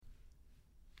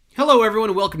Hello everyone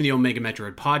and welcome to the Omega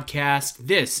Metroid podcast.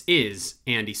 This is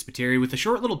Andy Spiteri with a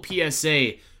short little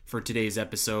PSA for today's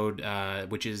episode,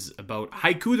 which is about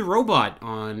Haiku the robot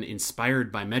on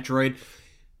Inspired by Metroid.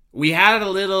 We had a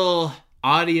little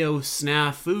audio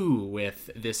snafu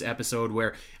with this episode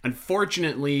where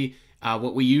unfortunately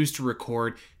what we used to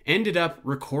record ended up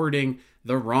recording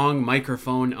the wrong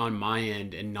microphone on my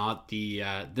end and not the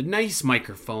nice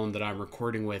microphone that I'm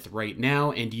recording with right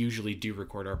now and usually do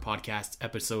record our podcast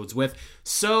episodes with.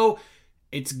 So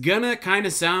it's gonna kind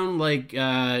of sound like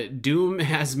Doom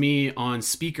has me on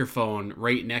speakerphone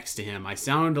right next to him. I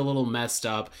sound a little messed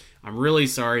up. I'm really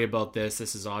sorry about this.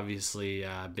 This has obviously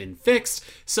been fixed.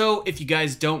 So if you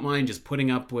guys don't mind just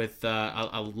putting up with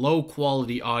a low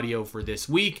quality audio for this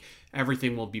week,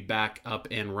 everything will be back up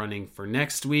and running for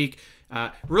next week.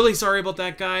 Really sorry about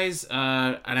that, guys.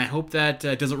 And I hope that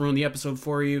doesn't ruin the episode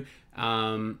for you.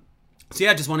 So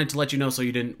yeah, just wanted to let you know so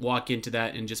you didn't walk into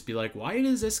that and just be like, why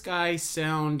does this guy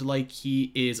sound like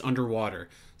he is underwater?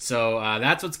 So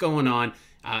that's what's going on.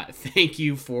 Thank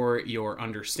you for your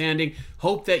understanding.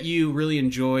 Hope that you really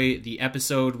enjoy the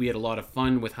episode. We had a lot of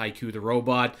fun with Haiku the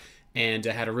robot and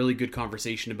had a really good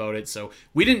conversation about it. So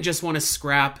we didn't just want to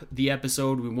scrap the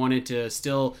episode. We wanted to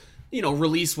still,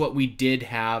 release what we did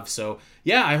have. So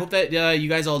yeah, I hope that you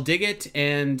guys all dig it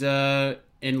and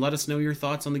let us know your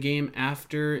thoughts on the game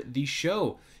after the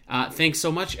show. Thanks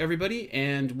so much, everybody,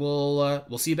 and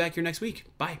we'll see you back here next week.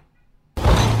 Bye.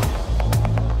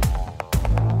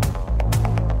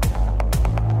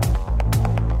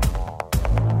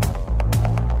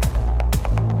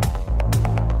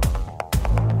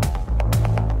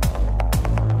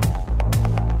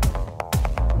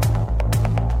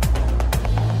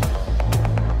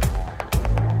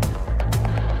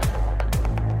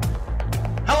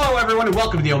 And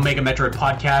welcome to the Omega Metroid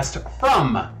podcast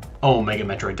from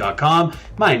OmegaMetroid.com.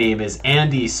 My name is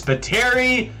Andy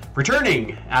Spiteri,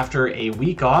 returning after a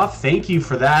week off. Thank you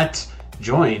for that.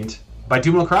 Joined by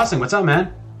Doom Crossing. What's up,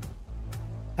 man?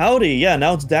 Howdy. Yeah,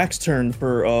 now it's Dak's turn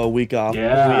for a week off.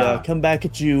 Yeah. We come back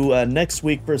at you next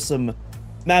week for some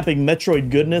mapping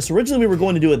Metroid goodness. Originally, we were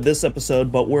going to do it this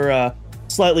episode, but we're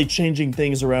slightly changing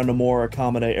things around to more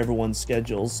accommodate everyone's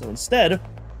schedules. So instead,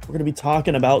 we're going to be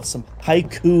talking about some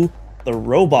Haiku the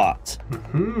robot.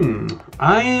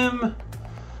 I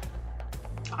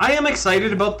am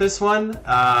excited about this one, and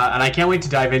I can't wait to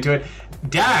dive into it.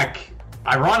 Dak,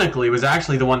 ironically, was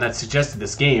actually the one that suggested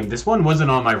this game. This one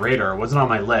wasn't on my radar, wasn't on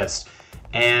my list,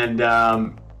 and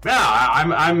I'm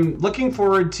looking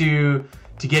forward to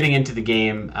getting into the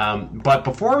game. But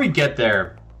before we get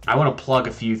there, I want to plug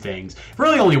a few things.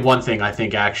 Really, only one thing, I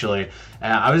think. Actually,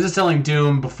 I was just telling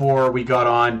Doom before we got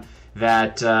on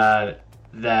that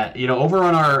over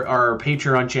on our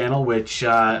Patreon channel, which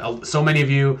so many of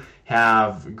you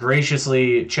have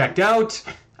graciously checked out.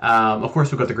 Of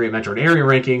course, we've got the Great Metroid Area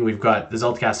Ranking, we've got the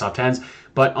Zeltcast Top 10s,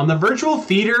 but on the virtual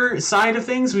theater side of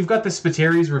things, we've got the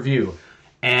Spiteri's Review.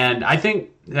 And I think,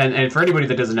 and for anybody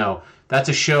that doesn't know, that's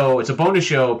a show, it's a bonus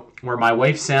show where my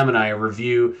wife Sam and I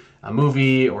review a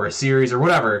movie or a series or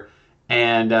whatever,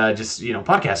 and just,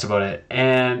 podcast about it.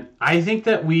 And I think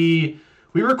that we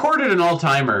recorded an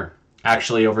all-timer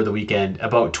actually over the weekend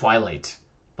about Twilight,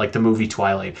 like the movie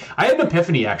Twilight. I had an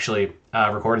epiphany actually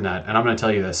recording that, and I'm going to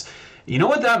tell you this. You know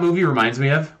what that movie reminds me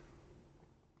of?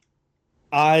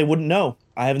 I wouldn't know.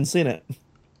 I haven't seen it.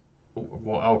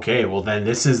 Well, okay, well then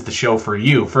this is the show for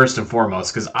you first and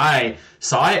foremost, because I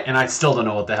saw it and I still don't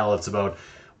know what the hell it's about.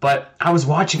 But I was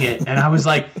watching it and I was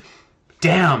like,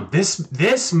 damn,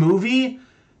 this movie,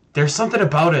 there's something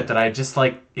about it that I just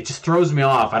like, it just throws me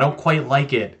off. I don't quite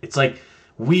like it. It's like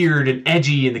weird and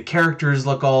edgy, and the characters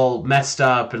look all messed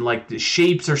up, and like the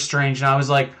shapes are strange. And I was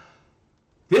like,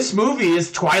 this movie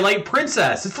is Twilight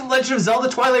Princess. It's the Legend of Zelda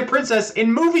Twilight Princess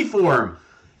in movie form.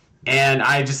 And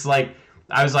I was like,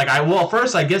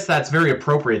 first, I guess that's very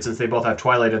appropriate since they both have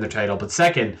Twilight in their title. But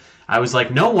second, I was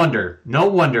like, no wonder.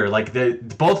 Like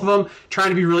both of them trying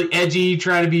to be really edgy,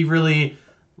 trying to be really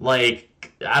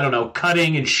like, I don't know,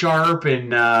 cutting and sharp,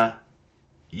 and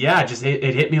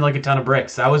it hit me like a ton of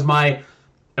bricks. That was my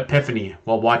epiphany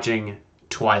while watching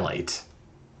Twilight.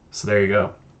 So there you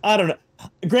go. I don't know.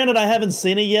 Granted, I haven't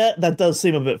seen it yet. That does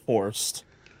seem a bit forced.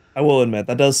 I will admit,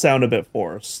 that does sound a bit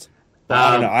forced. But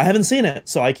I don't know. I haven't seen it,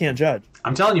 so I can't judge.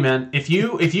 I'm telling you, man, if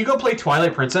you go play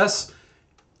Twilight Princess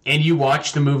and you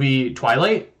watch the movie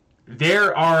Twilight,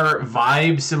 there are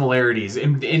vibe similarities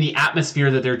in the atmosphere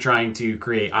that they're trying to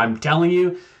create. I'm telling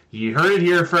you, you heard it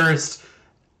here first.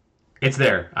 It's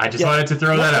there. I just wanted to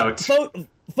throw that out.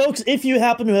 Folks, if you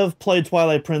happen to have played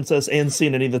Twilight Princess and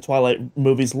seen any of the Twilight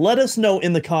movies, let us know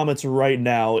in the comments right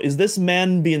now. Is this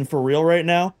man being for real right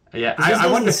now? Yeah, This I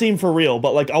doesn't wonder. seem for real,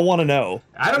 but like I want to know.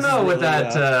 I don't know what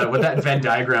that Venn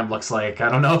diagram looks like. I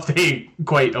don't know if they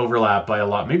quite overlap by a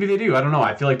lot. Maybe they do. I don't know.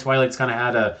 I feel like Twilight's kind of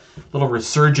had a little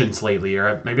resurgence lately,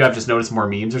 or maybe I've just noticed more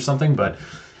memes or something. But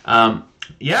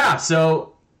yeah,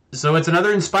 so it's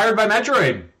another inspired by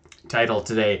Metroid title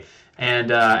today,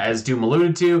 and as Doom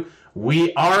alluded to,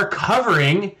 we are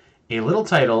covering a little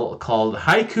title called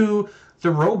Haiku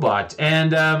the Robot,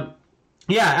 and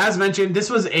yeah, as mentioned, this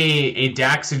was a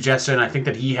Dak suggestion. I think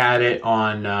that he had it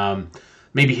on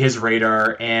maybe his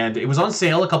radar, and it was on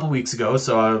sale a couple weeks ago.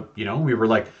 So we were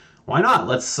like, why not?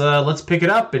 Let's pick it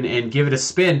up and give it a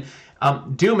spin.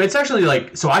 Doom, it's actually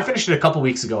like, so I finished it a couple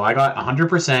weeks ago. I got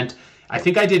 100%. I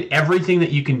think I did everything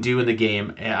that you can do in the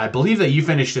game. And I believe that you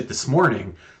finished it this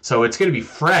morning, so it's going to be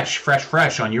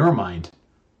fresh on your mind.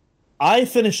 I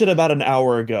finished it about an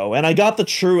hour ago, and I got the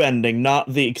true ending,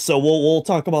 not the. So we'll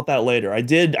talk about that later.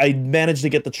 I managed to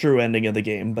get the true ending of the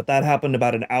game, but that happened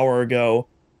about an hour ago,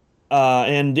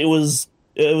 and it was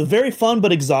very fun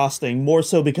but exhausting. More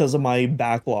so because of my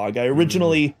backlog. I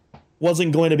originally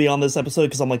wasn't going to be on this episode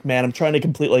because I'm like, man, I'm trying to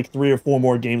complete like 3 or 4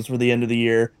 more games for the end of the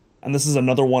year, and this is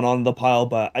another one on the pile.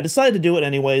 But I decided to do it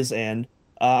anyways, and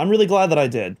I'm really glad that I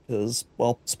did because,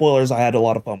 well, spoilers, I had a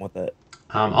lot of fun with it.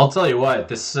 I'll tell you what,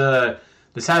 this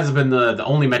has been the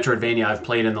only Metroidvania I've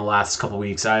played in the last couple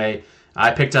weeks. I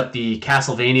picked up the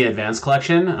Castlevania Advanced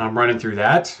Collection, and I'm running through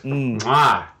that.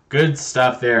 Good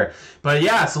stuff there. But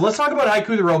yeah, so let's talk about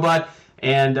Haiku the Robot,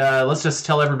 and let's just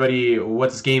tell everybody what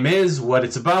this game is, what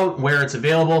it's about, where it's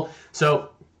available.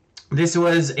 So this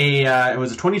was a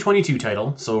 2022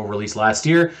 title, so released last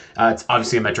year. It's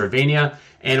obviously a Metroidvania.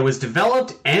 And it was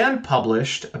developed and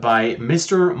published by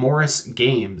Mr. Morris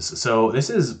Games. So this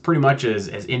is pretty much as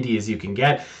indie as you can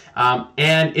get.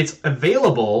 And it's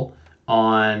available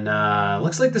on,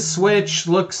 looks like the Switch,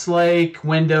 looks like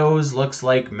Windows, looks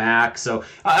like Mac. So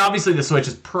obviously the Switch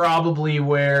is probably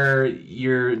where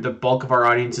the bulk of our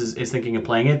audience is thinking of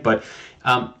playing it. But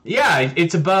yeah,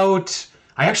 it's about...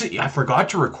 I forgot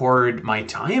to record my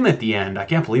time at the end. I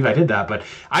can't believe I did that, but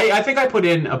I think I put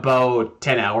in about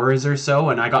 10 hours or so,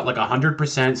 and I got like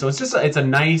 100%. So it's a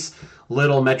nice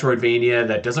little Metroidvania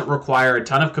that doesn't require a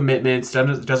ton of commitments,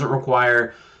 doesn't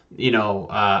require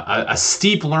a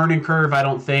steep learning curve. I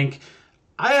don't think.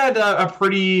 I had a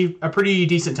pretty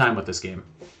decent time with this game.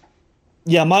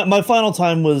 Yeah, my final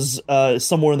time was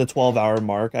somewhere in the 12-hour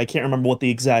mark. I can't remember what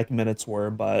the exact minutes were,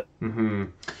 but.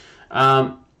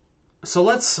 So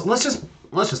let's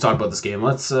just talk about this game.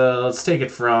 Let's take it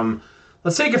from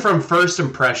first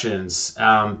impressions,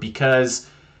 because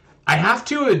I have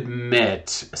to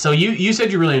admit. So you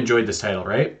said you really enjoyed this title,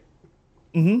 right?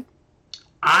 Mm-hmm.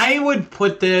 I would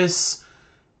put this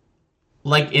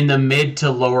like in the mid to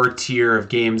lower tier of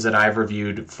games that I've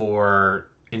reviewed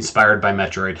for inspired by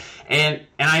Metroid, and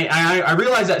I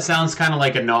realize that sounds kind of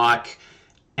like a knock,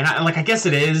 and I guess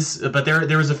it is, but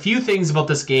there was a few things about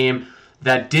this game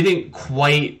that didn't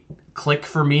quite click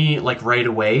for me like right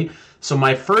away. So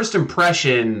my first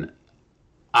impression,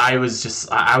 I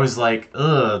was like,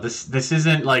 ugh, this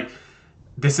isn't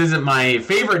my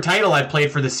favorite title I've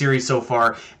played for the series so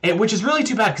far, which is really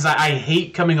too bad because I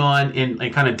hate coming on and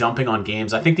kind of dumping on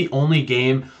games. I think the only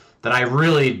game that I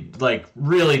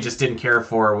really just didn't care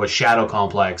for was Shadow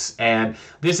Complex, and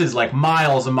this is like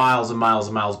miles and miles and miles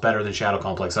and miles better than Shadow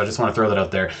Complex. So I just want to throw that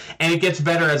out there, and it gets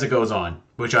better as it goes on,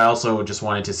 which I also just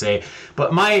wanted to say.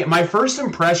 But my first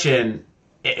impression,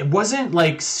 it wasn't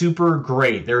like super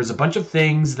great. There was a bunch of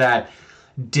things that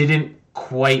didn't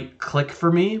quite click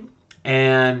for me,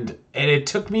 and it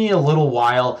took me a little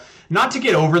while not to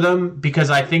get over them,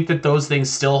 because I think that those things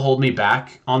still hold me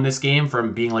back on this game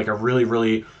from being like a really,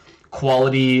 really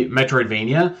quality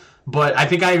Metroidvania. But I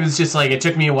think I was just like, it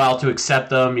took me a while to accept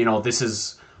them. This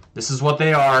is what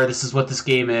they are. This is what this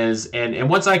game is. And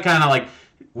once I kind of like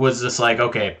was just like,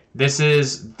 okay, this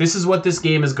is what this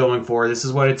game is going for. This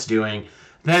is what it's doing.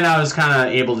 Then I was kind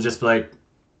of able to just be like,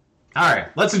 all right,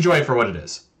 let's enjoy it for what it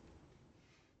is.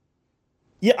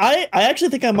 Yeah, I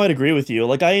actually think I might agree with you.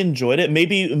 Like, I enjoyed it.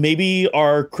 Maybe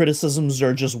our criticisms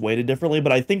are just weighted differently,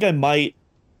 but I think I might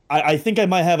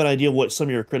have an idea what some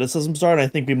of your criticisms are, and I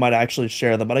think we might actually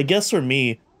share them. But I guess for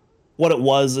me, what it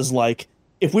was is like,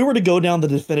 if we were to go down the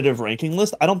definitive ranking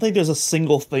list, I don't think there's a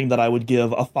single thing that I would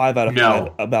give a 5 out of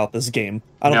 5 about this game.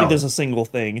 I don't think there's a single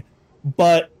thing.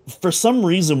 But for some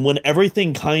reason, when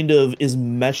everything kind of is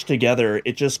meshed together,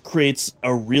 it just creates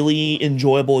a really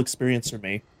enjoyable experience for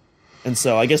me. And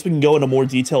so I guess we can go into more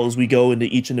detail as we go into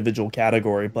each individual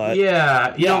category. But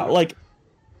yeah, like,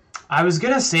 I was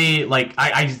gonna say, like,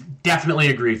 I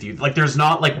definitely agree with you. Like, there's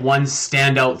not like one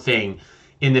standout thing.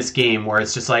 in this game where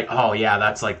it's just like, oh yeah,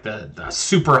 that's like the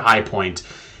super high point.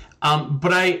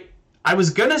 But I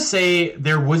was gonna say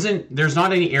there's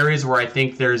not any areas where I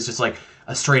think there's just like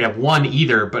a straight up 1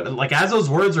 either. But like as those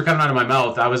words were coming out of my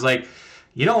mouth, I was like,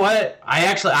 you know what?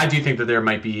 I do think that there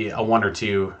might be a 1 or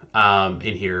 2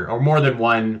 in here, or more than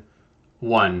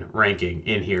one ranking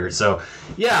in here. So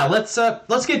yeah, let's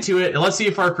get to it and let's see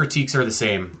if our critiques are the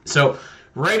same. So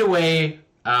right away,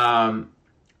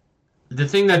 the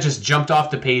thing that just jumped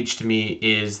off the page to me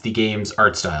is the game's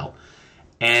art style.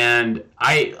 And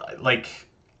I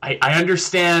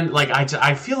understand, like,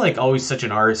 I feel like always such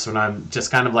an artist when I'm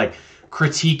just kind of like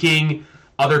critiquing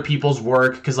other people's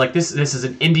work, because like this is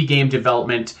an indie game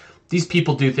development. These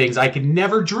people do things I could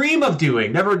never dream of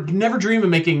doing, never dream of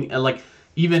making like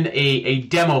even a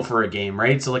demo for a game,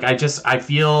 right? So like I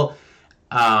feel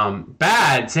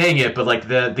bad saying it, but like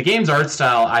the game's art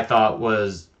style I thought it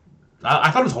was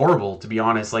horrible, to be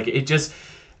honest. Like it just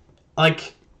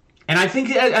like, and I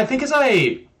think as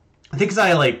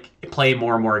I like play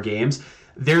more and more games,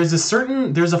 there's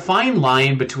a fine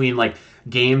line between like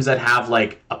games that have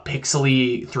like a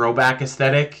pixely throwback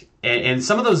aesthetic, and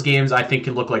some of those games I think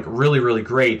can look like really, really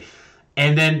great.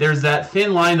 And then there's that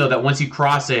thin line though that once you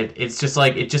cross it, it's just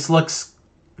like it just looks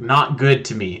not good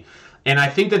to me. And I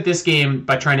think that this game,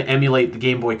 by trying to emulate the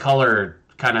Game Boy Color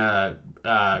kind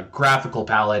of graphical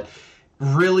palette,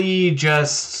 really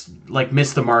just like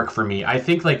missed the mark for me. I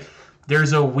think like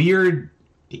there's a weird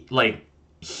like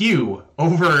hue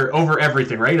over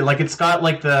everything, right? Like it's got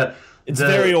like it's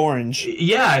very orange.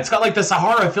 Yeah, it's got like the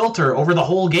Sahara filter over the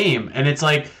whole game, and it's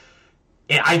like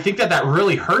I think that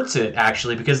really hurts it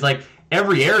actually, because like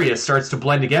every area starts to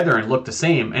blend together and look the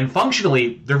same, and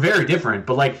functionally they're very different.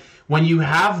 But like when you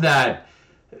have that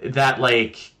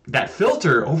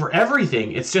filter over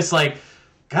everything, it's just like,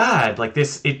 God, like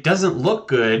this, it doesn't look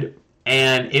good,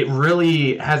 and it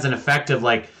really has an effect of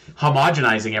like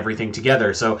homogenizing everything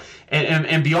together. So,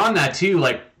 and beyond that too,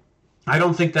 like I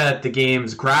don't think that the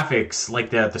game's graphics,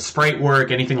 like the sprite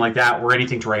work, anything like that, were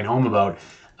anything to write home about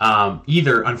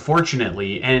either,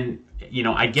 unfortunately. And you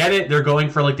know, I get it; they're going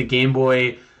for like the Game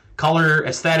Boy Color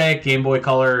aesthetic, Game Boy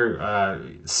Color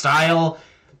style.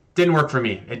 Didn't work for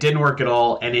me. It didn't work at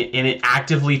all, and it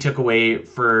actively took away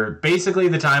for basically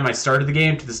the time I started the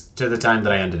game to the time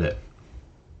that I ended it.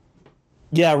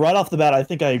 Yeah, right off the bat, I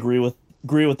think I agree with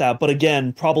that. But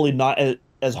again, probably not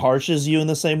as harsh as you in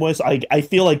the same way. So I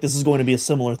feel like this is going to be a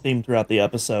similar theme throughout the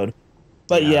episode.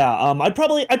 But yeah, I'd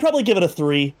probably give it a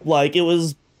 3. Like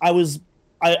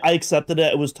I accepted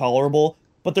it. It was tolerable.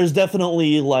 But there's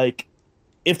definitely like,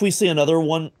 if we see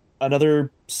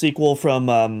another sequel from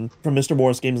Mr.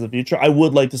 Morris Games in the future, I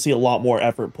would like to see a lot more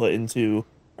effort put into,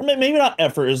 or maybe not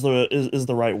effort is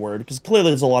the right word, because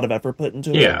clearly there's a lot of effort put into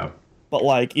it. Yeah. But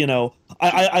like, you know,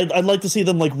 I'd like to see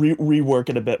them like rework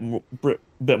it a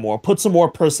bit more, put some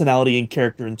more personality and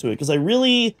character into it, because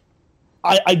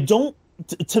I don't,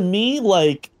 to me,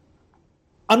 like,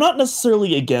 I'm not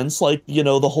necessarily against like, you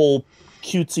know, the whole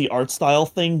cutesy art style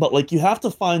thing, but like you have to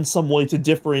find some way to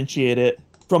differentiate it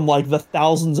from like the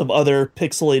thousands of other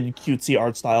pixelated cutesy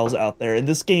art styles out there. And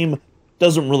this game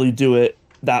doesn't really do it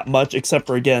that much, except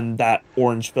for, again, that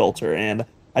orange filter. And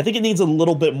I think it needs a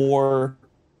little bit more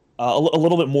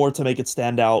to make it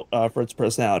stand out for its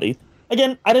personality.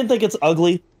 Again, I didn't think it's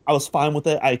ugly. I was fine with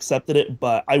it. I accepted it,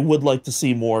 but I would like to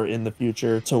see more in the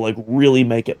future to like really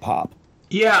make it pop.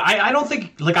 Yeah, I don't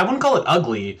think, like, I wouldn't call it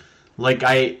ugly. Like,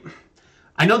 I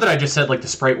know that I just said, like, the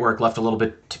sprite work left a little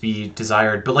bit to be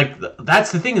desired, but, like,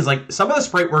 that's the thing is, like, some of the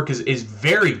sprite work is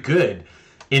very good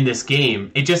in this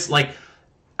game. It just, like,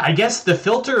 I guess the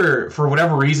filter, for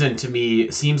whatever reason, to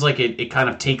me, seems like it kind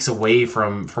of takes away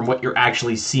from what you're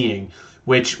actually seeing,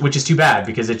 which is too bad,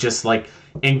 because it just, like,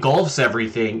 engulfs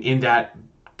everything in that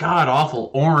god-awful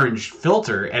orange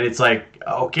filter, and it's like,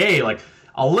 okay, like,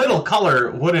 a little color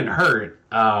wouldn't hurt.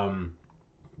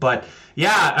 But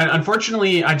yeah,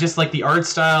 unfortunately, I just like the art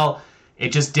style.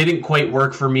 It just didn't quite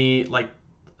work for me. Like,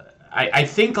 I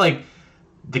think like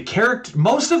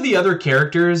most of the other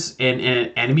characters and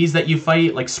enemies that you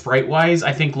fight, like sprite wise,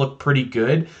 I think look pretty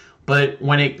good. But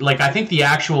when I think the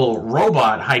actual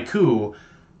robot Haiku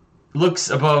looks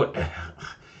about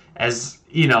as,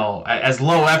 you know, as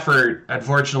low effort,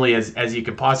 unfortunately, as you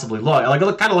could possibly look. Like,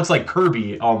 it kind of looks like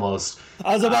Kirby almost.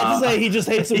 I was about to say he just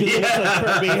hates him because he looks like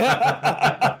Kirby.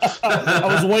 I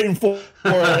was waiting for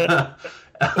it.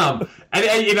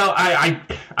 And you know, I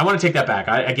want to take that back.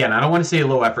 I don't want to say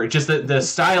low effort. Just the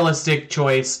stylistic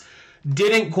choice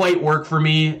didn't quite work for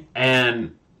me,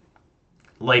 and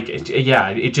like,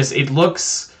 it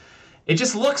looks. it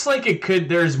just looks like it could.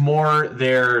 There's more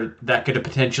there that could have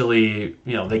potentially,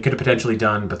 they could have potentially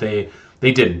done, but they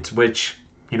didn't. Which,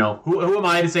 who am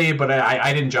I to say? But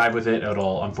I didn't jive with it at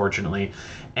all, unfortunately.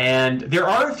 And there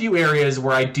are a few areas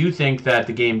where I do think that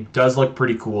the game does look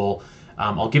pretty cool.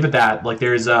 I'll give it that. Like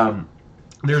there's the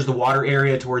water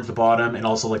area towards the bottom, and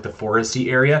also like the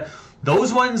foresty area.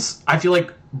 Those ones I feel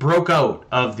like broke out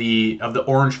of the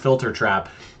orange filter trap.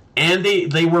 And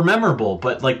they were memorable,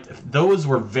 but like those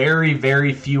were very,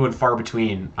 very few and far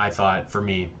between, I thought, for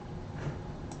me.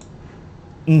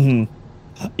 Kind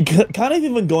of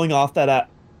even going off that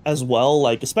as well,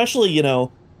 like especially,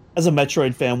 as a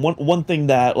Metroid fan, one thing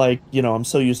that like, I'm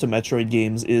so used to Metroid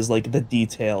games is like the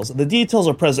details. The details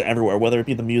are present everywhere, whether it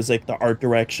be the music, the art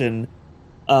direction,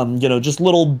 just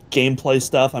little gameplay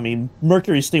stuff. I mean,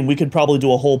 Mercury Steam, we could probably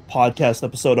do a whole podcast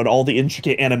episode on all the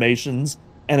intricate animations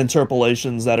and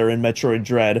interpolations that are in Metroid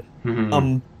Dread.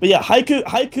 But yeah,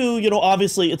 Haiku,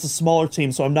 obviously it's a smaller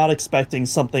team, so I'm not expecting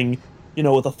something,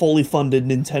 with a fully funded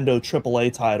Nintendo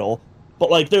AAA title. But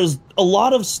like, there's a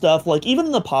lot of stuff, like even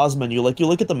in the pause menu, like you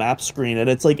look at the map screen and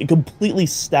it's like a completely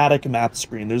static map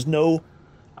screen. There's no...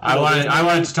 I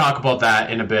wanted to talk about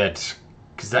that in a bit.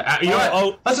 Because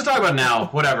let's just talk about it now.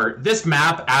 Whatever. This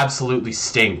map absolutely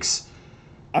stinks.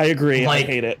 I agree. I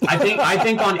hate it. I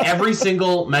think on every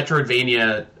single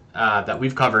Metroidvania that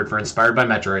we've covered for Inspired by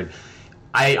Metroid,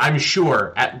 I'm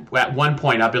sure at one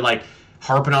point I've been like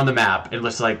harping on the map and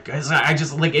just like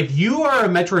if you are a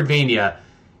Metroidvania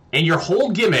and your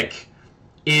whole gimmick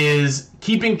is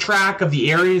keeping track of the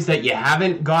areas that you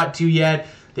haven't got to yet,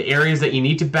 the areas that you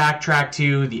need to backtrack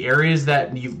to, the areas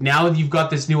that you've got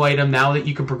this new item now that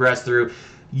you can progress through,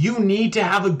 you need to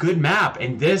have a good map,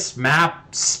 and this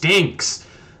map stinks.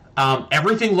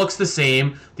 Everything looks the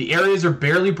same. The areas are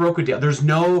barely broken down.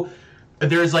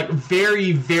 There's like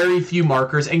very, very few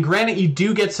markers. And granted, you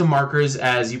do get some markers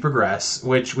as you progress,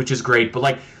 which is great. But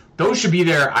like those should be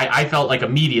there. I felt like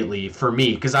immediately for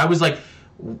me, because I was like,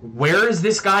 where is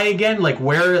this guy again? Like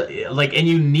and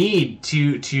you need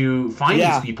to find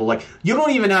these people. Like you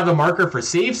don't even have a marker for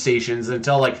save stations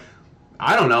until like,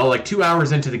 I don't know, like 2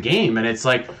 hours into the game, and it's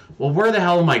like, well, where the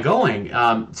hell am I going?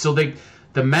 So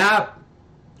the map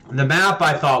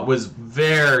I thought was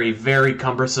very, very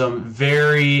cumbersome,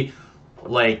 very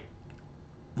like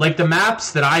the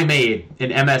maps that I made in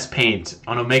MS Paint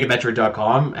on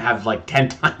OmegaMetroid.com have like 10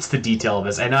 times the detail of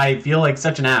this, and I feel like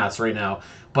such an ass right now.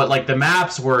 But like the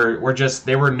maps were just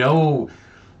they were no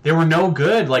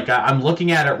good. Like I'm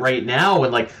looking at it right now,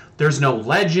 and like there's no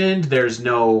legend, there's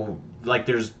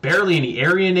barely any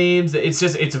area names. It's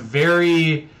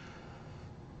very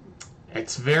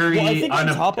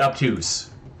obtuse.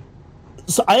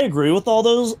 So I agree with all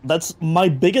those. That's my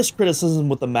biggest criticism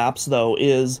with the maps, though,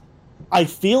 is I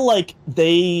feel like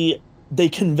they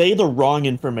convey the wrong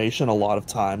information a lot of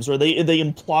times, or they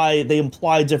imply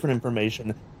different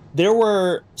information.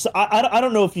 I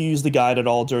don't know if you used the guide at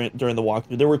all during the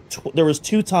walkthrough. There was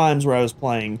 2 times where I was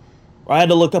playing, where I had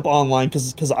to look up online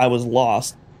because I was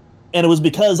lost, and it was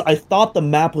because I thought the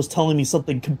map was telling me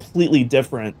something completely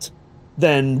different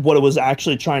than what it was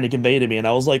actually trying to convey to me, and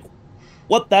I was like,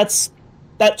 what?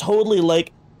 That totally,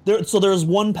 like, so there's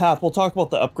one path, we'll talk about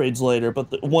the upgrades later,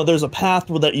 but there's a path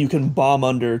that you can bomb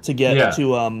under to get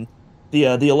to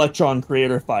the Electron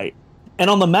Creator fight. And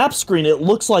on the map screen, it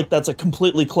looks like that's a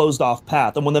completely closed-off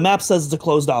path. And when the map says it's a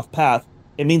closed-off path,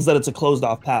 it means that it's a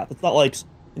closed-off path. It's not like, it's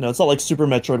not like Super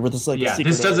Metroid where it's like a secret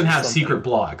this doesn't have secret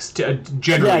blocks,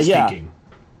 generally speaking.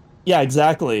 Yeah,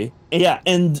 exactly. Yeah,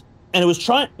 and it was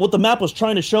what the map was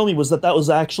trying to show me was that was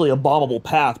actually a bombable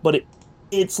path, but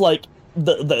it's like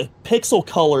the pixel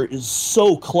color is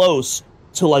so close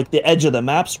to like the edge of the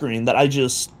map screen that I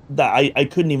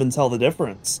couldn't even tell the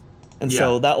difference. And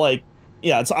so that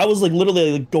so I was like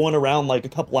literally like going around like a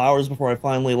couple hours before I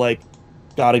finally like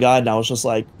got a guide, and I was just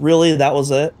like, really, that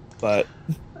was it? But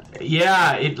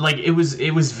yeah, it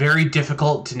was very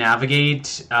difficult to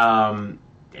navigate.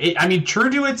 True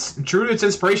to its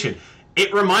inspiration.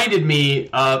 It reminded me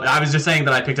of, I was just saying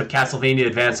that I picked up Castlevania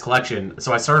Advanced Collection,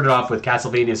 so I started off with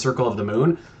Castlevania Circle of the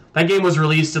Moon. That game was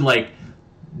released in like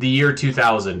the year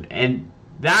 2000, and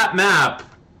that map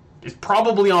is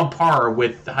probably on par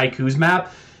with Haiku's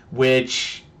map,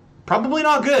 which probably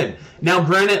not good. Now,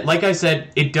 granted, like I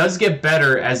said, it does get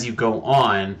better as you go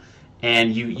on,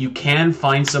 and you can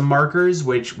find some markers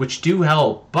which do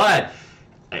help, but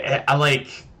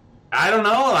I don't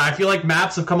know. I feel like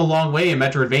maps have come a long way in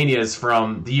Metroidvanias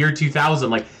from the year 2000.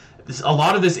 Like, a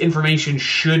lot of this information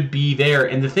should be there.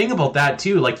 And the thing about that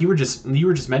too, like you were just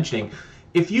mentioning,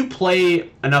 if you play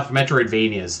enough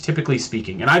Metroidvanias, typically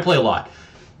speaking, and I play a lot,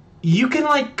 you can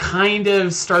like kind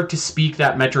of start to speak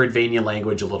that Metroidvania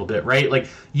language a little bit, right? Like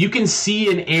you can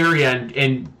see an area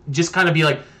and just kind of be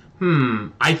like,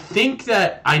 I think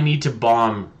that I need to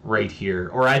bomb right here,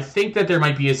 or I think that there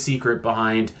might be a secret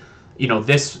behind,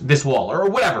 this wall or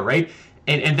whatever, right?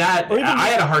 And that even, I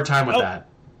had a hard time with that.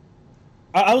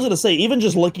 I was gonna say, even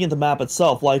just looking at the map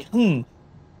itself, like,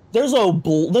 there's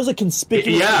a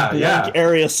conspicuous blank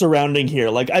area surrounding here.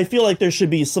 Like, I feel like there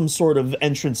should be some sort of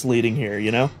entrance leading here,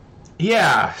 you know?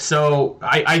 Yeah, so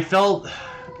I felt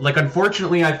like,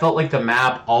 unfortunately, I felt like the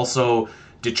map also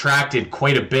detracted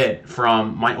quite a bit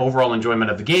from my overall enjoyment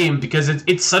of the game, because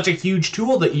it's such a huge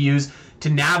tool that you use to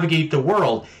navigate the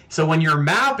world. So when your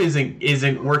map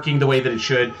isn't working the way that it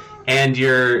should, and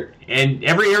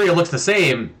every area looks the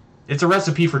same, it's a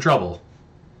recipe for trouble.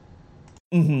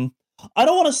 Mm-hmm. I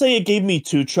don't want to say it gave me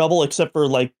too trouble, except for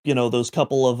like, those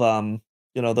couple of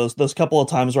those couple of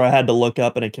times where I had to look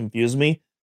up and it confused me.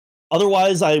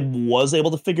 Otherwise, I was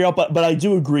able to figure out, but I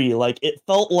do agree. Like it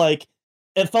felt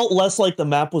less like the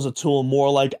map was a tool,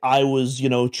 more like I was,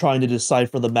 trying to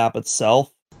decipher the map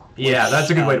itself. Yeah, that's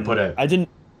a good way to put it.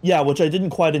 Which I didn't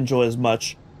quite enjoy as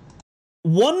much.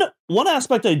 One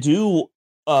aspect I do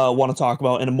want to talk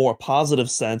about in a more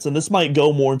positive sense, and this might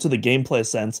go more into the gameplay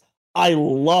sense. I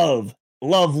love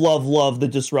the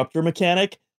disruptor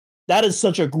mechanic. That is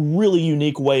such a really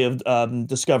unique way of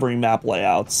discovering map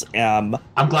layouts. I'm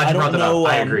glad you brought that up.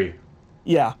 I agree.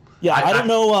 Yeah. I don't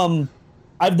know.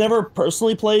 I've never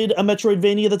personally played a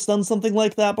Metroidvania that's done something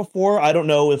like that before. I don't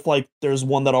know if like there's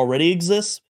one that already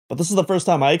exists, but this is the first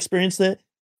time I experienced it,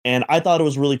 and I thought it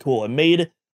was really cool. It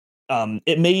made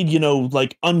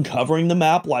like uncovering the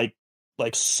map like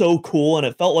so cool, and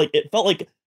it felt like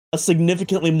a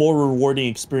significantly more rewarding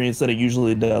experience than it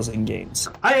usually does in games.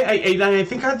 I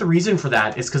think the reason for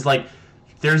that is because like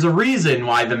there's a reason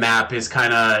why the map is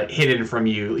kind of hidden from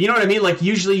you. You know what I mean? Like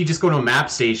usually you just go to a map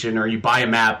station or you buy a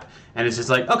map and it's just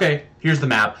like, okay, here's the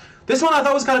map. This one I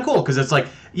thought was kind of cool because it's like,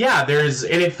 yeah, and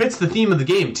it fits the theme of the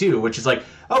game too, which is like,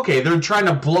 okay, they're trying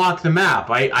to block the map.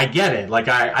 I get it. Like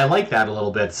I like that a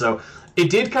little bit. So it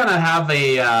did kind of have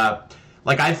a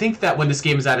like, I think that when this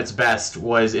game is at its best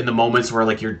was in the moments where,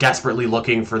 like, you're desperately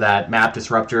looking for that map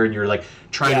disruptor and you're, like,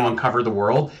 trying to uncover the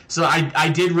world. So I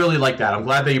did really like that. I'm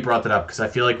glad that you brought that up because I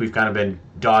feel like we've kind of been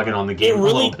dogging on the game a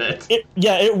little bit.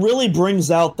 It really brings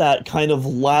out that kind of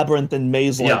labyrinth and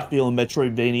maze-like feel in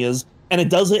Metroidvanias, and it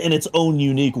does it in its own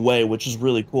unique way, which is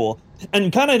really cool.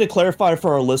 And kind of to clarify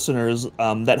for our listeners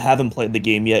that haven't played the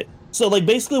game yet, so, like,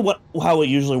 basically how it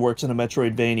usually works in a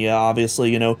Metroidvania,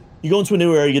 obviously, you go into a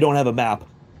new area, you don't have a map.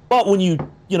 But when you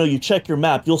check your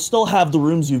map, you'll still have the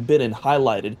rooms you've been in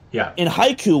highlighted. Yeah. In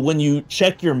Haiku, when you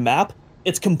check your map,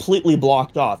 it's completely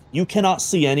blocked off. You cannot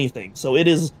see anything. So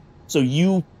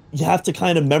you have to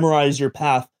kind of memorize your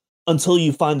path until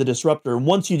you find the disruptor. And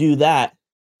once you do that,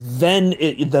 then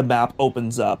the map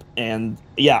opens up. And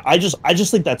yeah, I just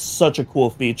think that's such a cool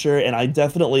feature, and I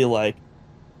definitely like.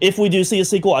 If we do see a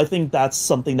sequel, I think that's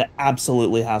something that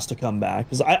absolutely has to come back,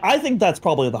 because I think that's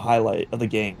probably the highlight of the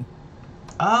game.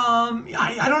 I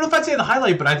don't know if I'd say the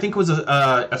highlight, but I think it was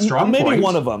a strong point. Maybe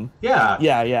one of them. Yeah.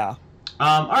 Yeah.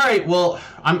 All right. Well,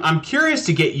 I'm curious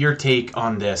to get your take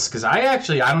on this, because I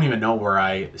don't even know where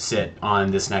I sit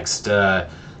on this next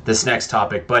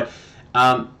topic, but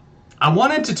I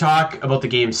wanted to talk about the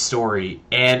game's story,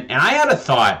 and I had a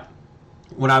thought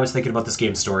when I was thinking about this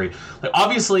game's story. Like,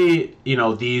 obviously,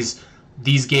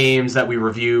 these games that we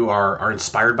review are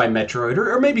inspired by Metroid,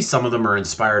 or maybe some of them are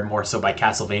inspired more so by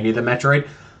Castlevania than Metroid.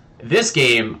 This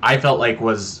game, I felt like,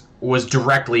 was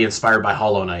directly inspired by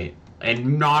Hollow Knight,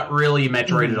 and not really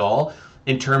Metroid at all,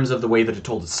 in terms of the way that it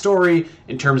told its story,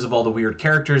 in terms of all the weird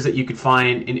characters that you could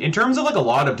find, in terms of like a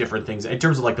lot of different things, in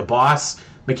terms of like the boss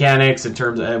mechanics, in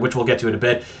terms of, which we'll get to in a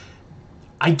bit.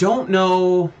 I don't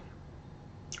know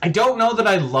that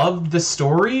I loved the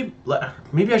story.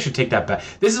 Maybe I should take that back.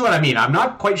 This is what I mean. I'm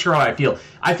not quite sure how I feel.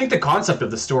 I think the concept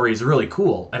of the story is really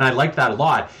cool, and I liked that a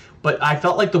lot. But I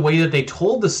felt like the way that they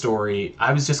told the story,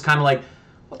 I was just kind of like,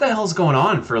 what the hell's going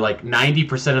on for like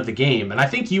 90% of the game? And I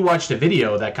think you watched a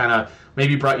video that kind of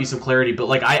maybe brought you some clarity, but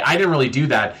like I didn't really do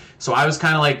that. So I was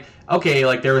kind of like, okay,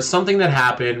 like there was something that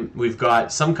happened. We've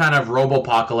got some kind of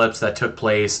robo-apocalypse that took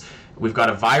place. We've got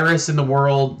a virus in the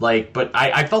world, but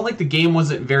I felt like the game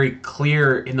wasn't very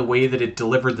clear in the way that it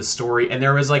delivered the story, and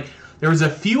there was a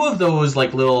few of those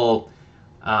like little,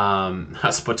 I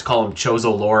was supposed to call them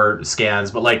Chozo lore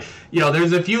scans, but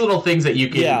there's a few little things that you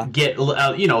can get,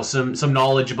 some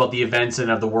knowledge about the events and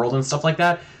of the world and stuff like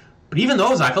that. But even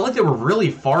those, I felt like they were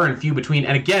really far and few between.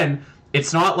 And again,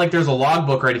 it's not like there's a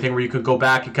logbook or anything where you could go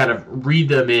back and kind of read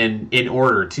them in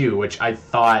order too, which I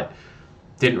thought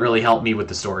didn't really help me with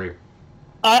the story.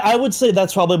 I would say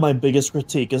that's probably my biggest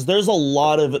critique, is there's a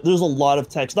lot of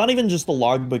text, not even just the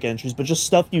logbook entries, but just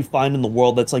stuff you find in the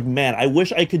world that's like, man, I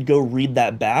wish I could go read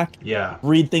that back. Yeah.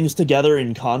 Read things together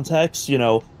in context,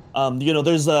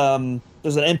 there's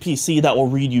an NPC that will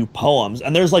read you poems,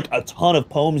 and there's like a ton of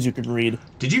poems you could read.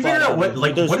 Did you figure out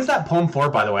what is that poem for,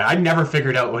 by the way? I never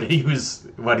figured out what he was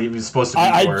supposed to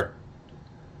be for.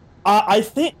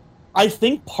 I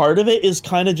think part of it is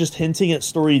kind of just hinting at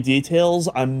story details.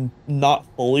 I'm not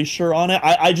fully sure on it.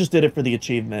 I just did it for the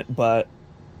achievement, but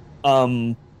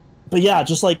yeah,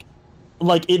 just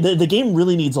the game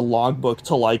really needs a logbook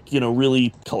to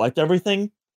really collect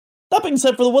everything. That being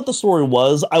said, for what the story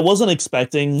was, I wasn't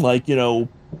expecting an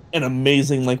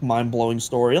amazing mind-blowing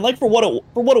story, and for what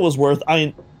it was worth,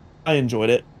 I enjoyed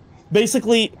it.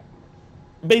 Basically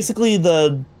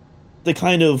the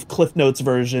kind of Cliff Notes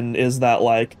version is that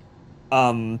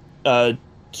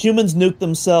humans nuke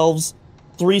themselves.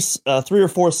 Three or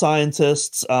four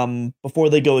scientists, before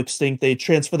they go extinct, they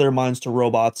transfer their minds to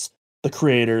robots, the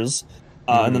creators,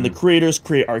 and then the creators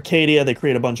create Arcadia. They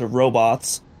create a bunch of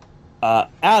robots.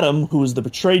 Adam, who is the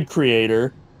betrayed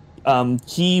creator,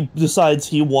 he decides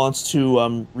he wants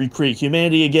to recreate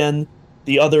humanity again.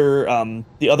 The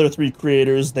other three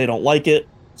creators, they don't like it,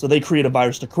 so they create a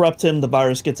virus to corrupt him. The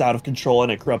virus gets out of control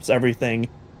and it corrupts everything.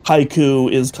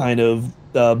 Haiku is kind of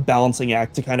the balancing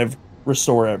act to kind of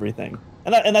restore everything,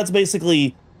 and that's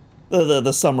basically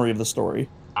the summary of the story.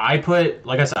 I put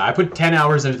 10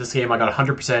 hours into this game. I got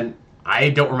 100%. I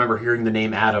don't remember hearing the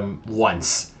name Adam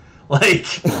once.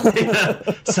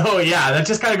 So yeah, that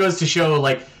just kind of goes to show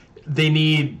I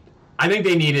think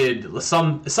they needed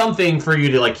something for you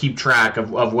to keep track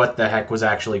of what the heck was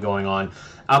actually going on.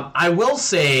 I will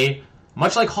say,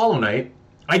 much like Hollow Knight,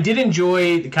 I did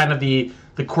enjoy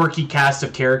the quirky cast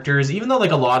of characters, even though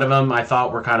a lot of them I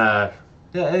thought were kind of,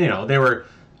 they were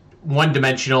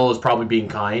one-dimensional, is probably being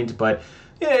kind, but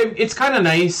yeah, it's kind of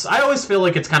nice. I always feel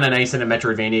like it's kind of nice in a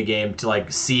Metroidvania game to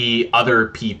see other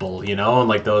people, and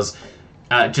those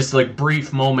just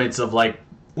brief moments of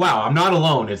wow, I'm not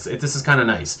alone. This is kind of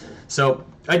nice. So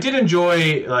I did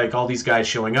enjoy all these guys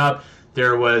showing up.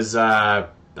 There was I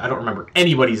don't remember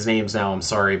anybody's names now. I'm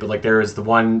sorry, but there was the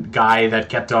one guy that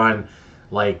kept on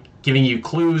giving you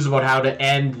clues about how to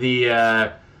end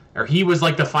the or he was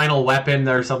the final weapon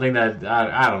or something that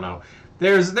I don't know.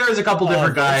 There's a couple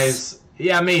different guys.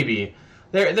 Yeah, maybe.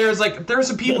 There's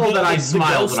some people that I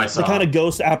smiled when I saw. The kind of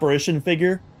ghost apparition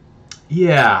figure.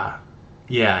 Yeah,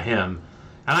 him.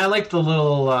 And I liked the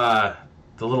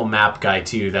little map guy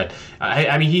too. That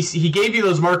I mean, he gave you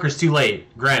those markers too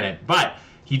late, granted, but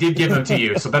he did give them to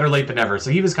you, so better late than never.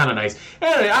 So he was kind of nice.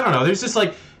 And I don't know. There's just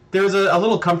there was a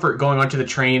little comfort going onto the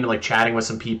train, chatting with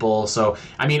some people. So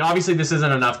I mean, obviously this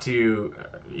isn't enough to,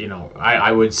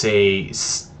 I would say,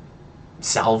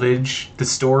 salvage the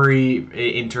story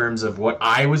in terms of what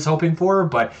I was hoping for,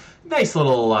 but nice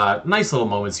little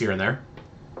moments here and there.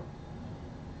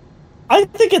 I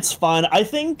think it's fun. I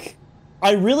think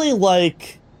I really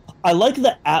I like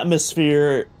the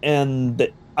atmosphere and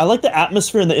the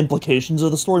implications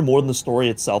of the story more than the story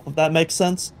itself, if that makes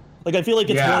sense. I feel like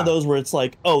it's one of those where it's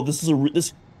oh,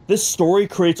 this story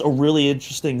creates a really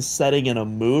interesting setting and a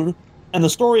mood, and the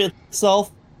story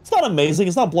itself, it's not amazing,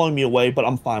 it's not blowing me away, but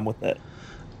I'm fine with it.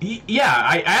 Yeah,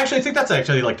 I actually think that's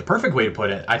actually the perfect way to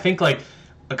put it. I think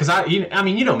because I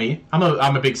mean, you know me, I'm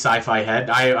a big sci-fi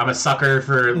head. I'm a sucker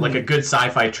for a good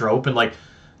sci-fi trope, and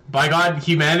by God,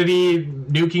 humanity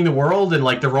nuking the world and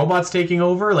the robots taking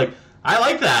over. I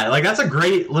like that. That's a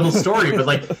great little story.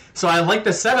 But so I like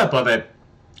the setup of it.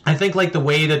 I think the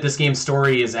way that this game's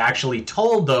story is actually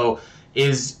told though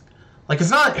is it's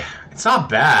not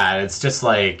bad. It's just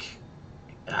I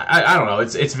don't know.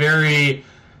 It's very.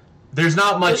 There's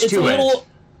not much to it.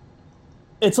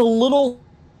 It's a little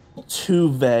too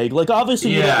vague.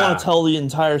 Obviously, you don't want to tell the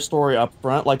entire story up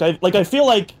front. I feel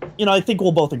I think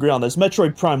we'll both agree on this.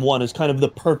 Metroid Prime 1 is kind of the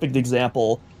perfect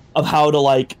example of how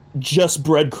to just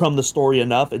breadcrumb the story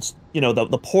enough. It's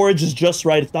the porridge is just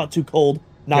right. It's not too cold,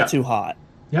 not too hot.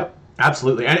 Yep,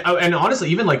 absolutely. And honestly,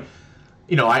 even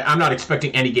I'm not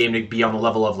expecting any game to be on the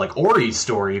level of Ori's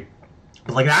story,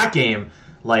 but that game.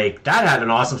 That had an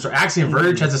awesome story. Axiom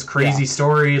Verge has this crazy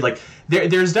story.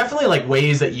 There's definitely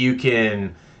ways that you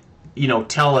can,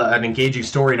 tell an engaging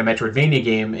story in a Metroidvania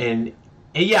game. And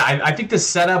yeah, I think the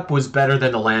setup was better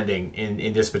than the landing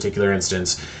in this particular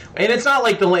instance. And it's not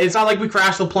it's not we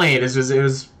crashed the plane. It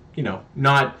was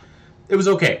not. It was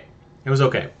okay. It was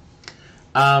okay.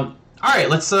 All right,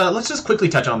 let's just quickly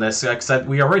touch on this because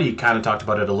we already kind of talked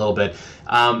about it a little bit.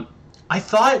 I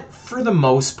thought for the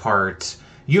most part,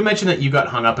 you mentioned that you got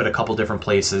hung up at a couple different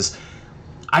places.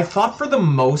 I thought for the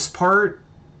most part,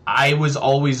 I was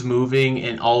always moving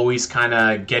and always kind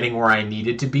of getting where I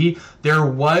needed to be. There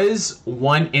was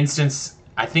one instance,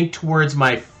 I think towards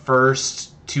my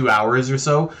first 2 hours or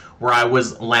so, where I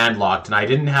was landlocked and I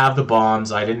didn't have the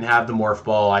bombs, I didn't have the morph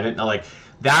ball, I didn't like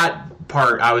that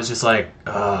part. I was just like,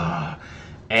 ugh.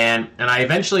 And I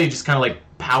eventually just kind of like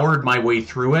powered my way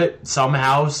through it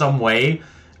somehow, some way.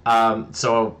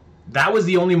 So that was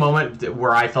the only moment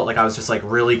where I felt like I was just like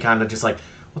really kind of just like,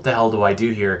 what the hell do I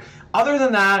do here? Other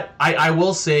than that, I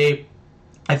will say,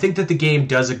 I think that the game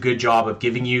does a good job of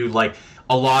giving you like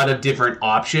a lot of different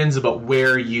options about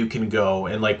where you can go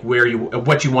and like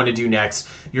what you want to do next.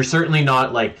 You're certainly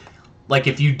not like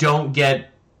if you don't get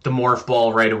the morph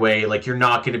ball right away, like you're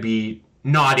not going to be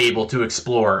not able to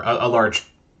explore a large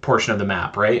portion of the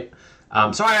map, right?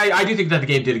 So I do think that the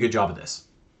game did a good job of this.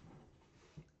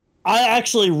 I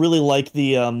actually really like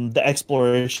the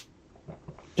exploration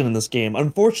in this game.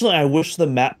 Unfortunately, I wish the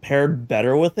map paired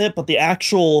better with it, but the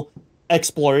actual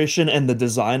exploration and the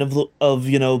design of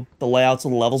the layouts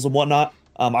of the levels and whatnot,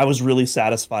 I was really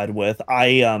satisfied with.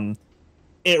 I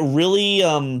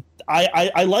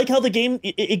like how the game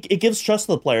it gives trust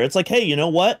to the player. It's like, hey, you know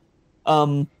what?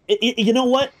 You know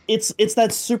what? It's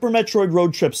that Super Metroid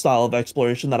road trip style of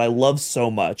exploration that I love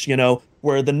so much. You know,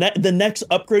 where the next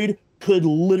upgrade could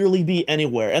literally be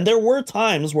anywhere. And there were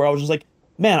times where I was just like,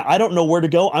 man, I don't know where to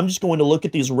go. I'm just going to look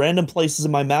at these random places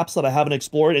in my maps that I haven't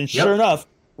explored. And sure enough,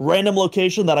 random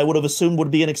location that I would have assumed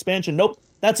would be an expansion. Nope,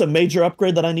 that's a major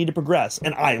upgrade that I need to progress.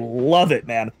 And I love it,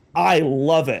 man. I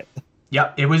love it.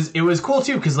 Yep, it was cool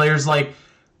too, because there's like,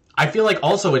 I feel like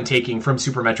also in taking from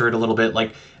Super Metroid a little bit,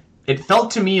 like, it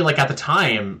felt to me like at the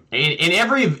time, in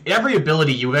every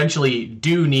ability you eventually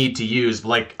do need to use,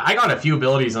 like, I got a few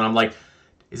abilities and I'm like,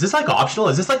 is this like optional?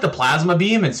 Is this like the plasma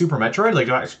beam in Super Metroid? Like,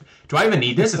 do I even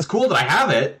need this? It's cool that I have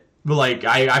it, but like,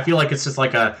 I feel like it's just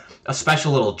like a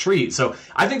special little treat. So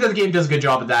I think that the game does a good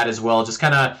job of that as well. Just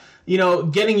kind of,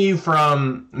 getting you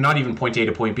from not even point A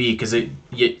to point B, because I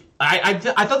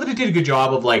thought that it did a good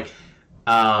job of like,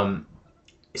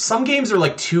 some games are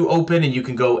like too open and you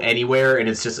can go anywhere and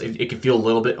it's just, it can feel a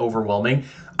little bit overwhelming.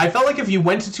 I felt like if you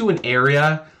went into an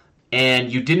area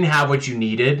and you didn't have what you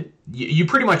needed, you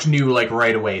pretty much knew like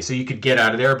right away. So you could get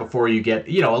out of there before you get,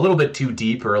 a little bit too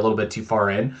deep or a little bit too far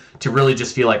in to really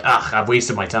just feel like, I've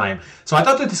wasted my time. So I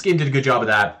thought that this game did a good job of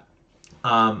that.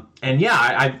 And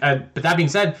yeah, but that being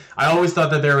said, I always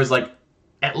thought that there was like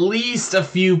at least a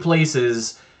few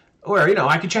places where,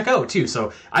 I could check out too.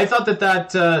 So I thought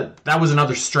that was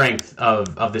another strength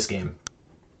of this game.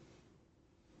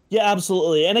 Yeah,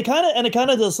 absolutely. And it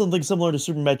kind of does something similar to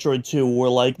Super Metroid 2, where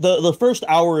like the first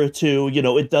hour or two,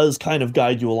 it does kind of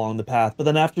guide you along the path, but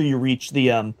then after you reach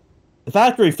the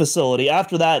factory facility,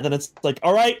 after that, then it's like,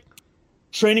 all right,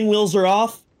 training wheels are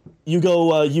off. You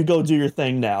go do your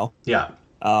thing now. Yeah.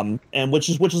 And which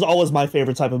is always my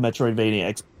favorite type of Metroidvania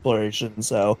exploration.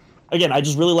 So again, I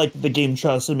just really like that the game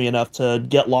trusted me enough to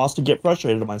get lost and get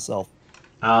frustrated at myself.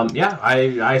 Yeah,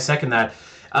 I second that.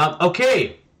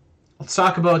 Okay. Let's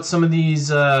talk about some of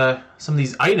these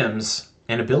items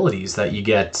and abilities that you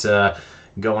get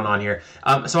going on here.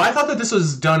 So I thought that this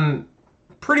was done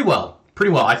pretty well.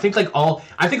 I think like all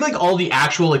the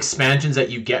actual expansions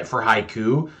that you get for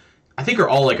Haiku, I think are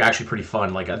all like actually pretty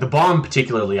fun. Like the bomb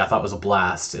particularly, I thought was a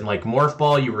blast. And like Morph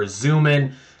Ball, you were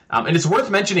zooming. And it's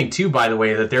worth mentioning too, by the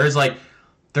way, that there's like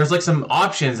some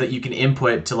options that you can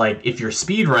input to like if you're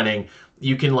speed running.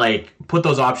 You can like put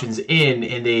those options in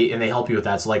and they help you with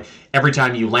that. So like every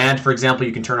time you land, for example,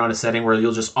 you can turn on a setting where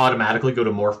you'll just automatically go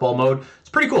to morph ball mode. It's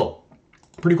pretty cool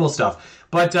stuff.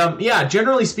 But yeah,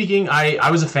 generally speaking, I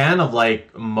was a fan of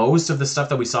like most of the stuff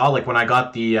that we saw. Like when I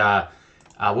got the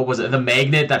what was it, the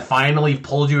magnet that finally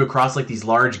pulled you across like these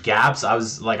large gaps, I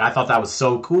thought that was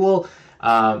so cool.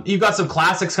 You've got some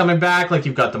classics coming back, like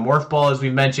you've got the morph ball as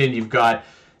we mentioned, you've got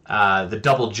the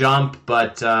double jump,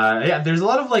 but yeah, there's a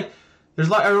lot of like. It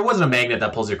wasn't a magnet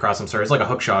that pulls you across. I'm sorry. It's like a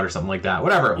hook shot or something like that.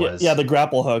 Whatever it was. Yeah, the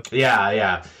grapple hook.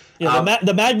 Yeah.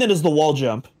 The magnet is the wall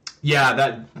jump.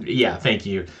 Yeah, thank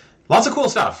you. Lots of cool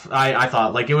stuff. I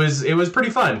thought like it was pretty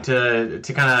fun to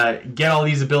kind of get all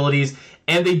these abilities,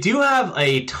 and they do have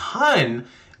a ton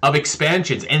of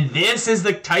expansions. And this is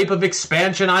the type of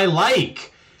expansion I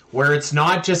like, where it's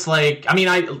not just like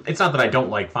it's not that I don't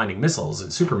like finding missiles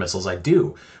and super missiles. I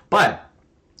do, but.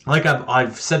 Like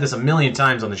I've said this a million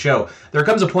times on the show, there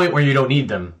comes a point where you don't need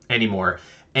them anymore.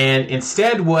 And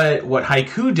instead what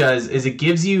Haiku does is it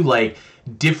gives you like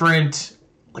different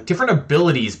different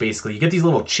abilities. Basically, you get these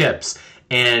little chips,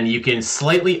 and you can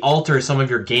slightly alter some of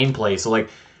your gameplay. So like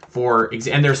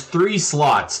and there's 3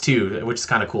 slots too, which is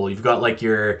kind of cool. You've got like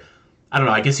your, I don't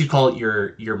know, I guess you'd call it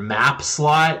your map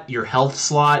slot, your health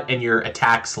slot, and your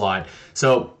attack slot.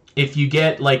 So if you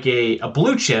get like a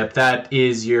blue chip, that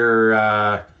is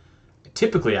your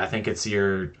typically I think it's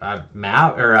your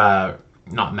map, or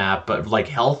not map, but like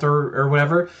health or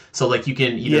whatever. So like you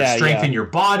can either strengthen your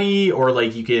body, or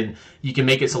like you can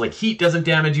make it so like heat doesn't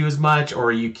damage you as much,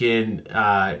 or you can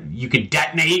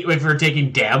detonate if you're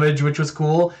taking damage, which was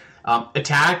cool.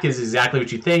 Attack is exactly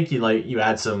what you think. You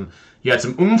add some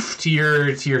oomph to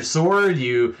your sword.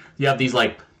 You have these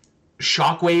like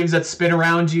shockwaves that spin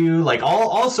around you, like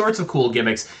all sorts of cool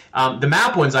gimmicks. The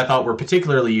map ones I thought were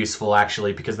particularly useful,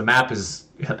 actually, because the map is,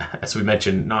 as we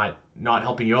mentioned, not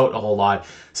helping you out a whole lot.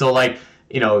 So like,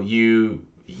 you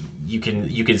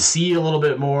can see a little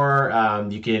bit more.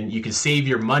 You can save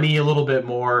your money a little bit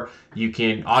more. You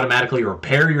can automatically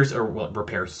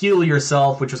heal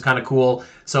yourself, which was kind of cool.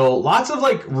 So lots of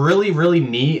like really, really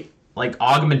neat like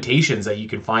augmentations that you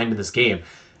can find in this game.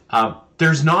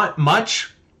 There's not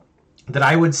much that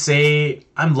I would say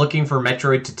I'm looking for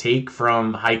Metroid to take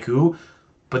from Haiku,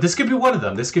 but this could be one of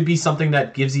them. This could be something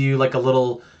that gives you like a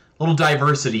little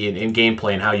diversity in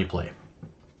gameplay and how you play.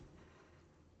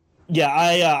 Yeah,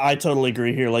 I totally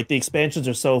agree here. Like, the expansions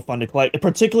are so fun to collect,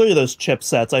 particularly those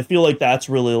chipsets. I feel like that's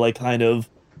really like kind of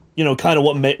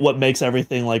what makes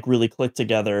everything like really click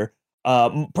together.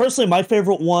 Personally, my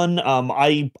favorite one,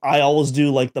 I always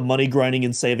do like the money grinding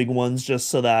and saving ones, just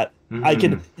so that I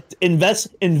can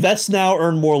invest now,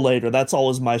 earn more later. That's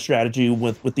always my strategy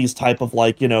with these type of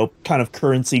like, kind of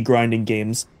currency grinding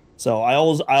games. So I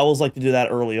always like to do that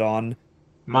early on.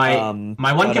 My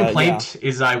one complaint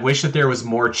is I wish that there was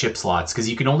more chip slots, because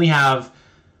you can only have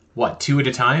 2 at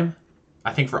a time,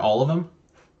 I think, for all of them.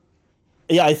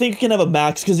 Yeah, I think you can have a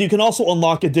max, because you can also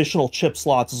unlock additional chip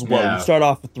slots as well. Yeah. You start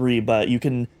off with 3, but you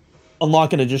can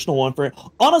unlock an additional one for it.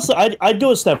 Honestly, I'd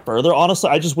go a step further. Honestly,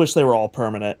 I just wish they were all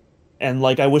permanent. And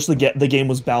like, I wish the game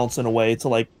was balanced in a way to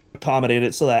like accommodate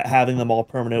it, so that having them all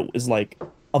permanent is like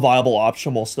a viable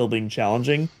option while still being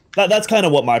challenging. That's kind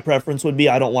of what my preference would be.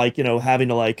 I don't like, having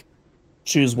to like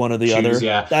choose one or the other.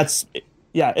 Yeah.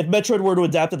 If Metroid were to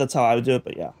adapt it, that's how I would do it,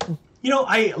 but yeah.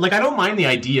 I don't mind the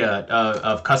idea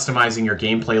of customizing your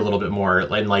gameplay a little bit more,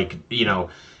 and like,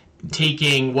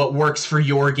 taking what works for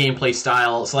your gameplay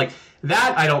style. So like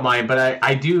that I don't mind, but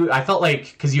I felt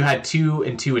like, because you had 2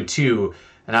 and 2 and 2,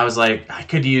 and I was like, I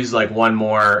could use like one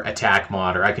more attack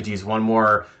mod, or I could use one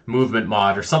more movement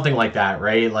mod, or something like that,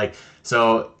 right? Like,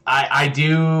 so I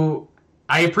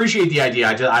appreciate the idea.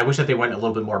 I wish that they went a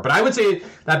little bit more. But I would say,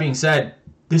 that being said,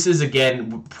 this is,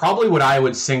 again, probably what I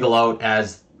would single out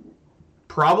as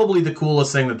probably the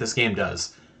coolest thing that this game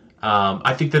does.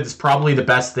 I think that it's probably the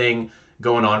best thing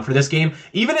going on for this game.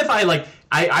 Even if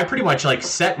I pretty much like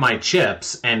set my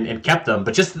chips and kept them,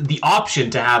 but just the option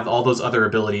to have all those other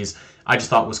abilities, I just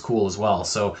thought was cool as well.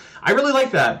 So I really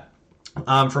like that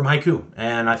from Haiku,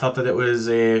 and I thought that it was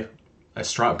a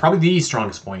strong, probably the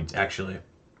strongest point, actually.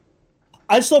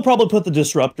 I'd still probably put the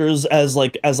Disruptors as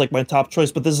my top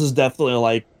choice, but this is definitely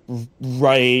like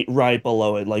right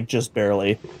below it, like just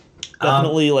barely.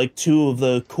 Definitely like 2 of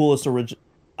the coolest original.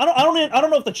 I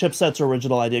don't know if the chipset's are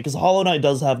original idea, because Hollow Knight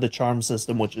does have the charm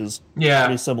system, which is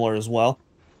pretty similar as well.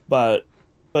 But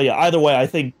yeah, either way, I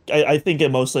think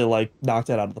it mostly like knocked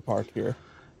it out of the park here.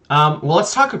 Well,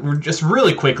 let's talk just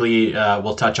really quickly.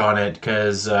 We'll touch on it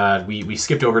because we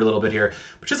skipped over it a little bit here,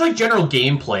 but just like general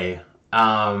gameplay.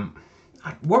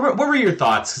 What were your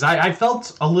thoughts? Because I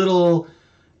felt a little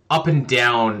up and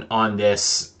down on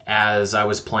this as I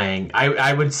was playing.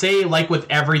 I would say, like with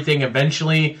everything,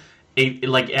 eventually,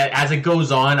 as it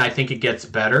goes on, I think it gets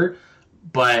better.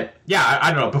 But yeah,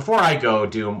 I don't know. Before I go,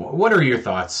 Doom, what are your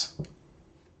thoughts?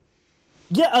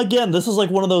 Yeah, again, this is like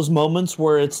one of those moments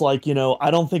where it's like,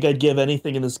 I don't think I'd give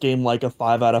anything in this game like a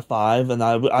 5 out of 5, and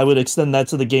I would extend that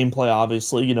to the gameplay,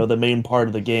 obviously, the main part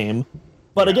of the game.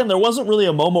 But again, there wasn't really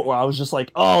a moment where I was just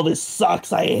like, oh, this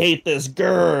sucks, I hate this,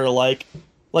 grr.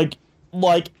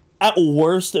 Like at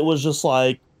worst, it was just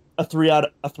like a 3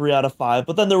 out of 5.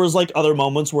 But then there was like other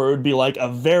moments where it would be like a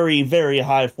very, very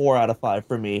high 4 out of 5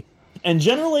 for me. And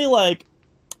generally, like,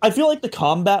 I feel like the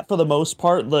combat, for the most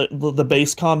part, the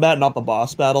base combat, not the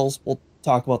boss battles, we'll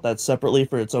talk about that separately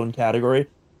for its own category.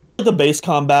 The base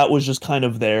combat was just kind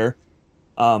of there.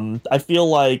 I feel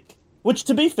like, which,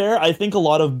 to be fair, I think a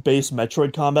lot of base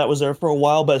Metroid combat was there for a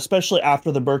while, but especially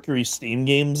after the Mercury Steam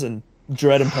games, and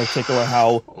Dread in particular,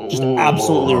 how just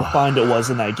absolutely refined it was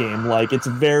in that game. Like, it's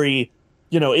very,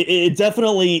 it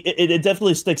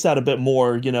definitely sticks out a bit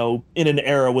more, in an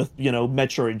era with,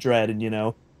 Metroid Dread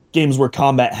and, games where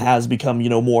combat has become,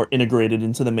 more integrated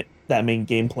into that main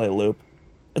gameplay loop.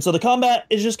 And so the combat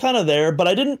is just kind of there, but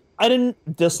I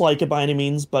didn't dislike it by any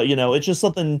means, but it's just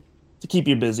something to keep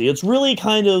you busy. It's really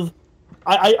kind of,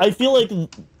 I feel like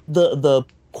the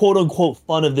quote unquote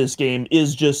fun of this game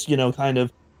is just, kind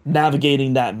of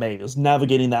navigating that maze,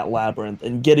 navigating that labyrinth,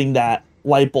 and getting that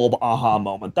light bulb aha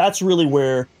moment. That's really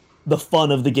where the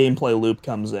fun of the gameplay loop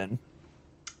comes in.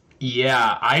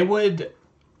 Yeah,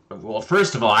 well,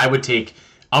 first of all, I would take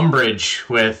umbrage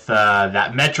with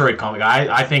that Metroid comic.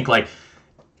 I think, like,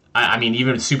 I mean,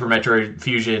 even Super Metroid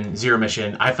Fusion Zero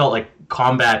Mission, I felt like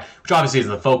combat, which obviously is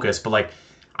the focus, but, like,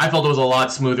 I felt it was a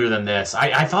lot smoother than this.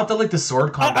 I thought that, like, the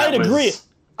sword combat I'd agree.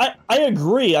 I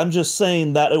agree. I'm just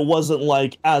saying that it wasn't,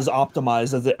 like, as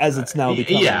optimized as it's now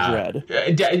becoming Dread.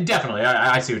 Definitely.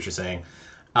 I see what you're saying.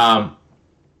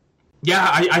 Yeah,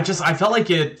 I felt like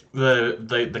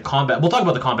the combat. We'll talk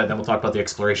about the combat, then we'll talk about the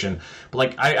exploration. But,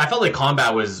 like, I felt like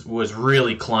combat was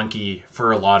really clunky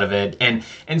for a lot of it, and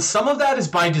some of that is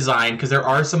by design, because there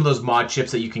are some of those mod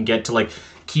chips that you can get to, like,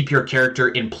 keep your character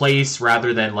in place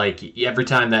rather than, like, every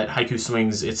time that Haiku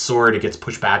swings its sword, it gets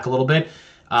pushed back a little bit.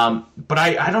 But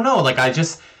I don't know, like,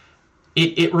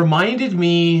 it reminded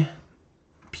me,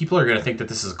 people are going to think that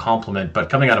this is a compliment, but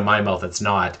coming out of my mouth, it's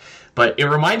not. But it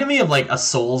reminded me of, like, a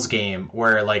Souls game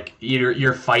where, like,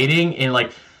 you're fighting and,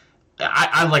 like,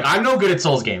 I'm no good at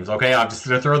Souls games, okay? I'm just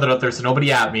going to throw that out there so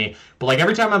nobody at me. But, like,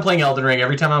 every time I'm playing Elden Ring,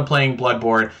 every time I'm playing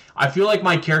Bloodborne, I feel like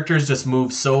my characters just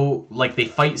move so, like, they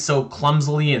fight so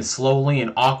clumsily and slowly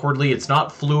and awkwardly. It's not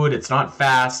fluid, it's not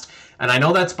fast. And I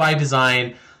know that's by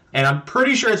design. And I'm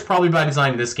pretty sure it's probably by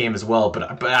design in this game as well,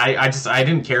 but I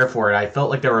didn't care for it. I felt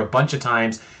like there were a bunch of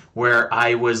times where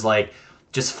I was, like,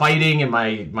 just fighting and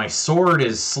my sword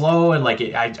is slow, and, like,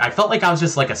 I felt like I was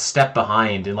just, like, a step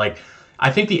behind. And, like,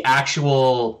 I think the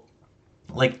actual,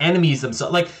 like, enemies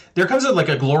themselves, like, there comes like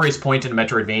a glorious point in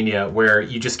Metroidvania where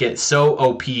you just get so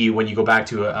OP when you go back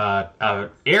to a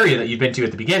area that you've been to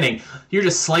at the beginning. You're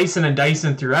just slicing and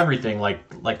dicing through everything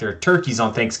like they're turkeys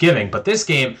on Thanksgiving. But this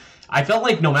game, I felt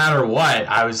like no matter what,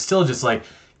 I was still just, like,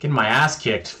 getting my ass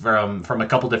kicked from a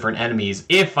couple different enemies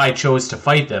if I chose to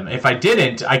fight them. If I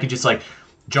didn't, I could just, like,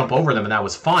 jump over them and that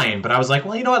was fine. But I was like,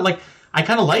 well, you know what? Like, I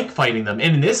kind of like fighting them.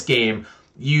 And in this game,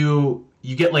 you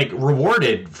get, like,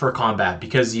 rewarded for combat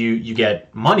because you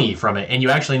get money from it, and you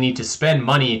actually need to spend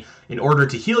money in order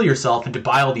to heal yourself and to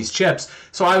buy all these chips.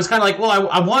 So I was kind of like, well,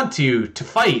 I want to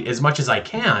fight as much as I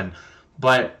can,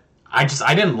 but I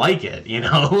didn't like it,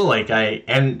 like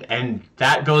and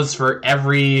that goes for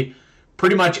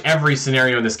pretty much every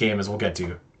scenario in this game, as we'll get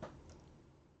to.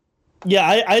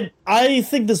 Yeah, I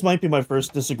think this might be my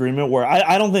first disagreement where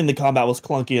I don't think the combat was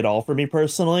clunky at all for me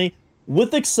personally,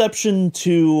 with exception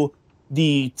to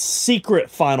the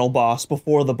secret final boss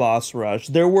before the boss rush.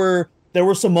 There were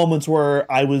some moments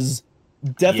where I was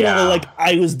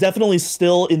definitely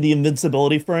still in the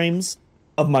invincibility frames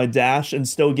of my dash and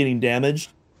still getting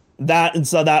damaged.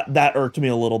 That irked me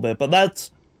a little bit, but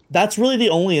that's really the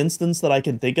only instance that I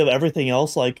can think of. Everything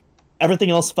else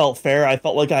felt fair. I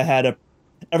felt like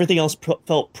everything else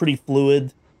felt pretty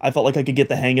fluid. I felt like I could get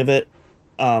the hang of it.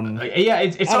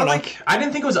 It's not like, I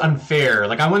didn't think it was unfair.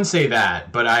 Like, I wouldn't say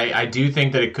that, but I do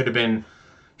think that it could have been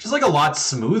just, like, a lot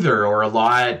smoother or a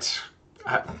lot,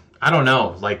 I don't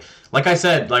know. Like I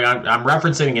said, like, I'm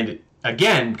referencing it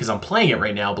again because I'm playing it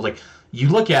right now, but, like, you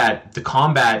look at the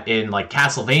combat in, like,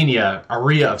 Castlevania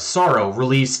Aria of Sorrow,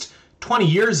 released 20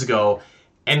 years ago,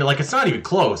 and, like, it's not even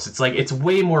close. It's, like, it's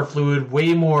way more fluid,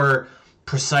 way more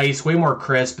precise, way more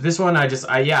crisp. This one, I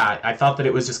thought that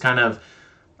it was just kind of,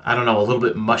 I don't know, a little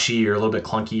bit mushy or a little bit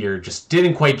clunky, or just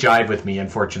didn't quite jive with me,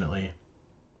 unfortunately.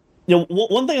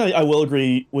 One thing I will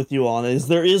agree with you on is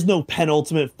there is no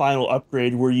penultimate final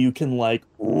upgrade where you can, like,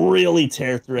 really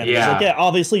tear through enemies. Yeah. Like, yeah,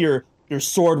 obviously your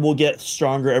sword will get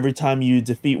stronger every time you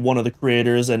defeat one of the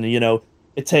creators, and,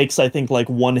 it takes, I think, like,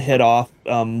 one hit off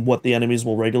what the enemies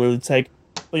will regularly take.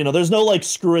 But, there's no, like,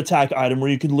 screw attack item where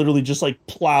you can literally just, like,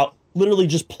 plow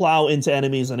into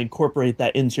enemies and incorporate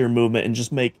that into your movement and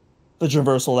just make the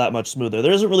traversal that much smoother.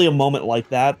 There isn't really a moment like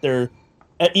that.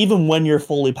 Even when you're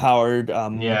fully powered,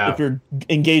 if you're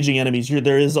engaging enemies,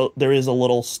 there is a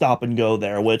little stop and go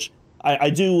there, which I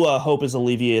do hope is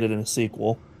alleviated in a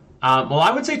sequel. Well,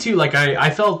 I would say too, like, I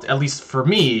felt, at least for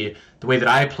me, the way that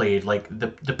I played, like,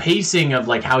 the pacing of,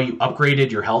 like, how you upgraded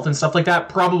your health and stuff like that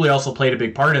probably also played a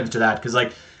big part into that, because,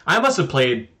 like, I must have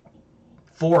played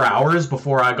 4 hours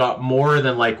before I got more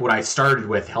than, like, what I started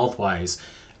with health-wise,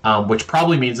 which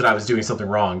probably means that I was doing something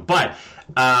wrong. But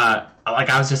like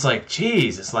I was just like,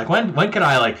 Jesus, like when can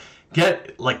I like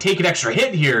get like take an extra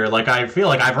hit here? Like I feel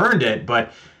like I've earned it,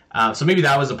 but so maybe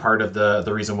that was a part of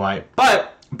the reason why.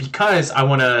 But because I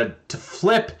want to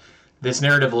flip this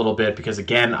narrative a little bit, because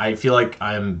again, I feel like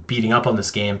I'm beating up on this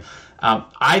game.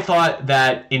 I thought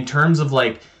that in terms of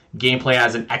like gameplay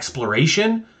as an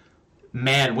exploration,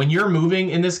 man, when you're moving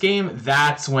in this game,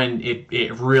 that's when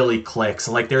it really clicks.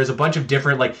 Like there's a bunch of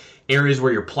different like areas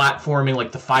where you're platforming,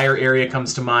 like the fire area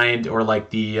comes to mind, or like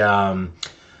the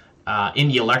in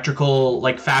the electrical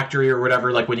like factory or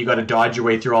whatever, like when you got to dodge your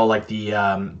way through all like the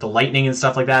lightning and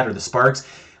stuff like that, or the sparks.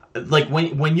 Like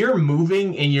when you're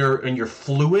moving and you're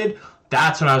fluid,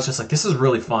 that's when I was just like, this is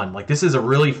really fun. Like this is a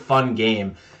really fun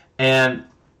game. And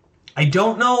I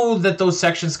don't know that those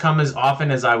sections come as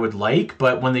often as I would like,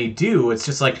 but when they do, it's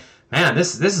just like, man,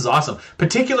 this is awesome.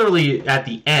 Particularly at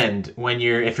the end when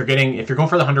if you're going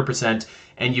for the 100%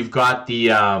 and you've got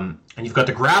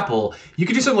the grapple, you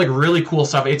can do some like really cool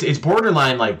stuff. It's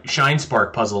borderline like Shine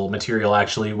Spark puzzle material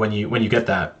actually when you get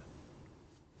that.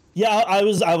 Yeah, I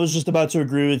was just about to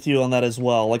agree with you on that as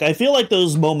well. Like I feel like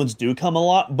those moments do come a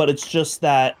lot, but it's just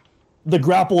that the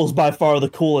grapple is by far the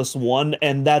coolest one,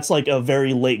 and that's like a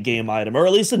very late game item, or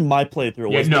at least in my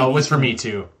playthrough. It was for me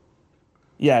too.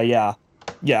 Yeah.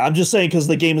 I'm just saying because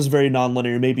the game is very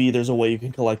non-linear. Maybe there's a way you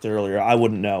can collect it earlier. I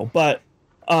wouldn't know, but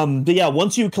yeah,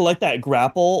 once you collect that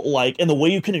grapple, like, and the way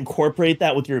you can incorporate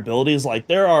that with your abilities, like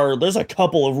there's a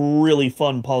couple of really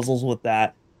fun puzzles with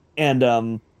that,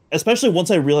 and especially once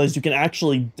I realized you can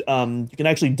actually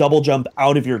double jump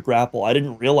out of your grapple. I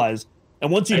didn't realize.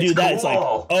 And once you do that, it's like,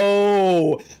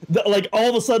 like all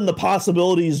of a sudden the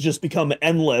possibilities just become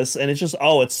endless, and it's just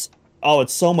it's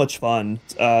so much fun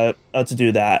to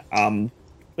do that.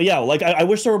 But yeah, like I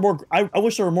wish there were more. I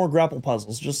wish there were more grapple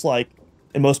puzzles, just like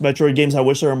in most Metroid games. I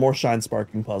wish there were more shine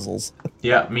sparking puzzles.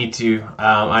 Yeah, me too.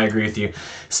 I agree with you.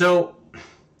 So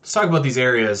let's talk about these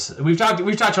areas. We've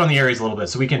touched on the areas a little bit,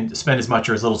 so we can spend as much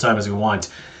or as little time as we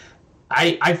want.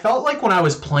 I felt like when I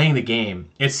was playing the game,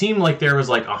 it seemed like there was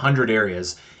like 100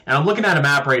 areas. And I'm looking at a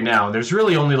map right now, and there's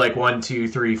really only like 1, 2,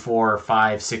 3, 4,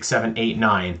 5, 6, 7, 8,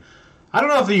 9. I don't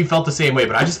know if you felt the same way,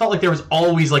 but I just felt like there was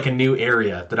always like a new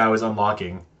area that I was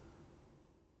unlocking.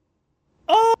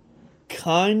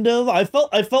 Kind of. I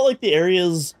felt like the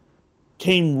areas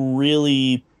came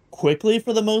really quickly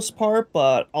for the most part,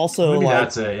 but also maybe like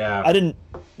that's it, yeah.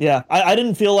 I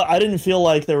didn't feel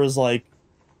like there was like,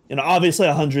 you know, obviously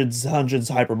hundreds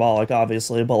hyperbolic,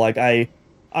 obviously, but like I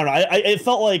don't know. It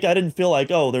felt like I didn't feel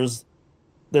like, oh,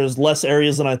 there's less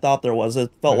areas than I thought there was. It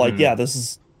felt like, yeah, this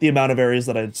is the amount of areas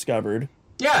that I discovered.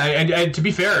 Yeah, and to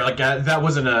be fair, like that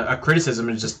wasn't a criticism;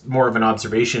 it's just more of an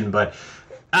observation. But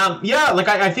yeah, like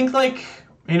I think like,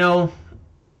 you know,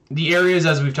 the areas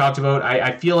as we've talked about,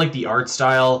 I feel like the art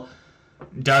style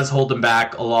does hold them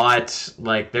back a lot.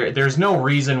 Like there's no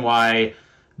reason why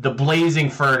the blazing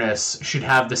furnace should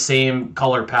have the same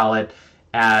color palette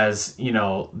as, you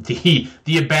know, the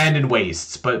abandoned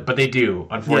wastes, but they do,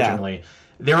 unfortunately. Yeah.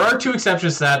 There are two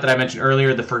exceptions to that I mentioned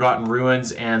earlier: the Forgotten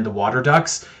Ruins and the Water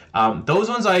Ducts. Those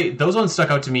ones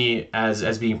stuck out to me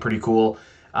as being pretty cool.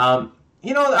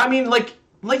 You know, I mean,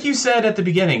 like you said at the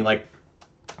beginning, like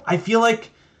I feel like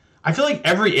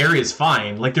every area is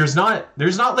fine. Like there's not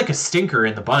like a stinker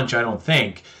in the bunch, I don't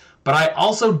think. But I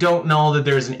also don't know that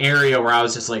there's an area where I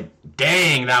was just like,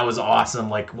 dang, that was awesome.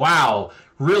 Like, wow,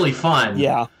 really fun.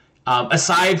 Yeah.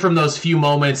 Aside from those few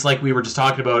moments like we were just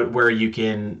talking about where you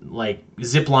can like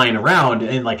zip line around,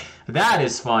 and like that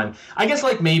is fun. I guess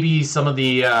like maybe some of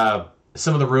the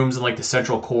rooms in like the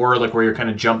central core, like where you're kind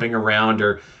of jumping around,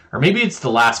 or maybe it's the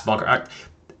last bunker.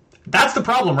 That's the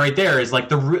problem right there, is like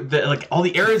the like all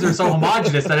the areas are so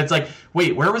homogenous that it's like,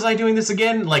 wait, where was I doing this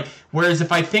again? Like, whereas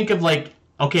if I think of like,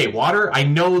 okay, water, I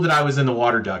know that I was in the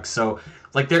water ducts. So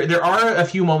like there are a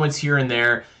few moments here and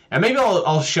there. And maybe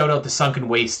I'll shout out the Sunken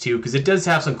Waste too, because it does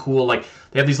have some cool, like,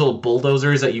 they have these little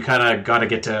bulldozers that you kind of got to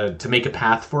get to make a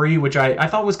path for you, which I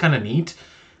thought was kind of neat.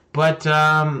 But,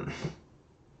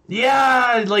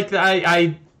 yeah, like,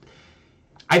 I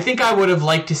think I would have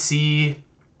liked to see,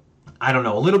 I don't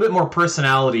know, a little bit more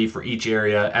personality for each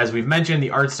area. As we've mentioned,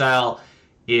 the art style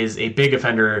is a big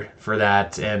offender for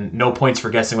that, and no points for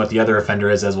guessing what the other offender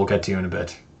is, as we'll get to in a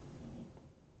bit.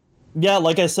 Yeah,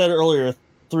 like I said earlier,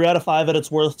 3 out of 5 at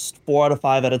its worst, 4 out of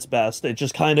 5 at its best. It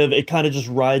kind of just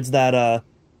rides that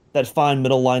fine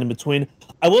middle line in between.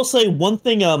 I will say one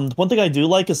thing I do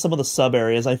like is some of the sub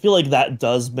areas. I feel like that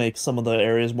does make some of the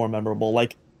areas more memorable.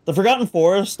 Like the Forgotten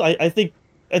Forest, I think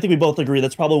we both agree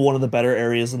that's probably one of the better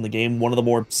areas in the game, one of the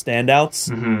more standouts.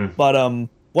 Mm-hmm. But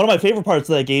one of my favorite parts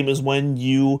of that game is when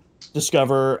you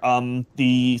discover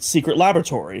the secret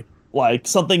laboratory. like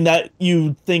something that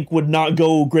you think would not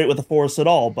go great with the Forest at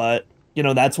all, but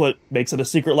that's what makes it a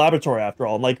secret laboratory after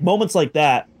all. And like moments like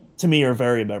that to me are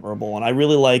very memorable, and I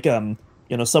really like some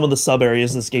of the sub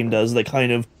areas this game does that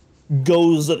kind of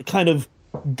goes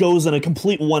in a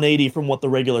complete 180 from what the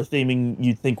regular theming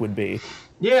you'd think would be.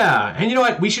 Yeah, and you know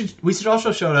what? We should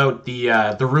also shout out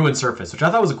the ruined surface, which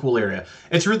I thought was a cool area.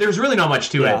 There's really not much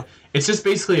to it. It's just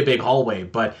basically a big hallway,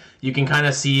 but you can kind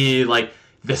of see like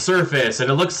the surface, and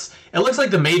it looks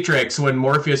like the Matrix when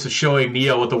Morpheus was showing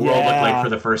Neo what the world looked like for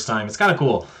the first time. It's kind of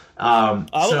cool. I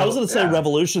was going to say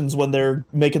Revolutions when they're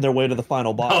making their way to the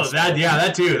final boss. Oh,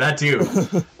 that too.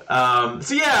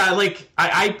 So yeah, like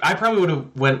I probably would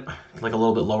have went like a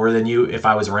little bit lower than you if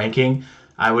I was ranking.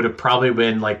 I would have probably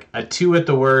been like a 2 at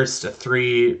the worst, a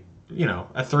 3,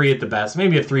 a 3 at the best,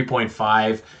 maybe a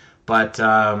 3.5. But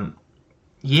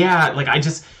yeah, like I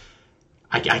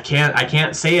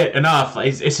can't say it enough.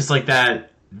 It's just like that.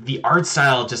 The art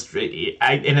style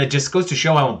and it just goes to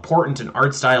show how important an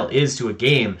art style is to a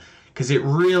game, because it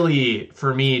really,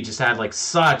 for me, just had like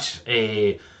such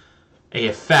a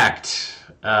effect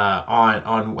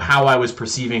on how I was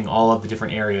perceiving all of the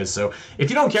different areas. So if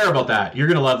you don't care about that, you're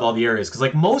gonna love all the areas, because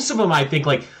like most of them, I think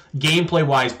like gameplay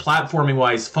wise, platforming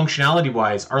wise, functionality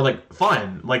wise, are like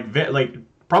fun, like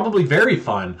probably very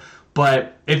fun.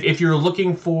 But if you're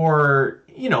looking for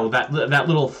that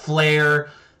little flair,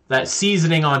 that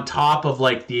seasoning on top of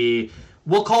like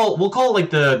we'll call it like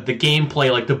the gameplay,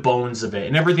 like the bones of it,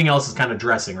 and everything else is kind of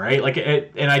dressing, right? Like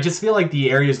and I just feel like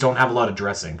the areas don't have a lot of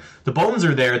dressing. The bones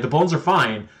are there, the bones are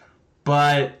fine,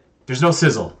 but there's no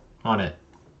sizzle on it.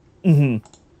 Mm-hmm.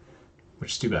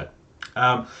 Which is too bad.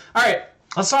 All right,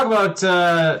 let's talk about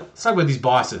these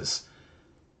bosses.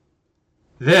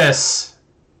 This,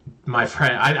 my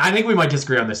friend, I think we might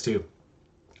disagree on this too.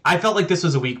 I felt like this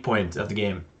was a weak point of the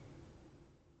game.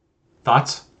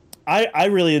 Thoughts? I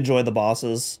really enjoy the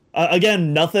bosses.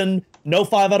 Again, no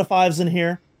 5 out of 5s in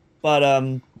here, but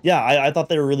yeah, I thought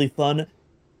they were really fun.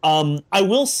 I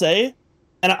will say,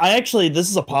 and this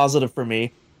is a positive for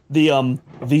me,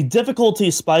 the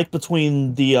difficulty spike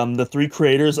between the 3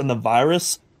 creators and the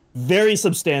virus, very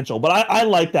substantial. But I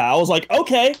like that. I was like,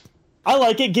 okay, I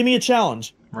like it. Give me a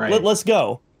challenge. Right. Let's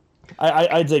go.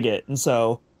 I dig it, and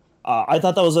so I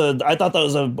thought that was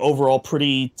a overall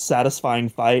pretty satisfying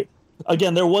fight.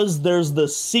 Again, there's the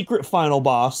secret final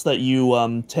boss that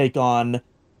you take on.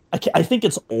 I think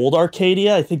it's Old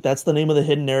Arcadia. I think that's the name of the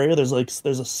hidden area. There's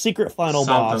a secret final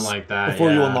boss like that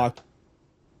before you unlock.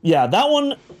 Yeah, that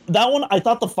one. I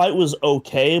thought the fight was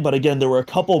okay, but again, there were a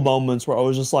couple moments where I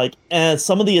was just like,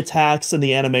 some of the attacks and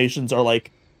the animations are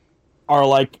like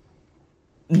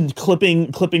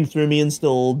clipping through me and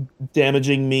still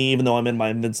damaging me, even though I'm in my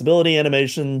invincibility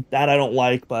animation. That I don't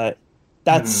like, but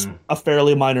that's a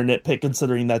fairly minor nitpick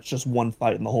considering that's just one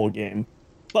fight in the whole game.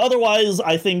 But otherwise,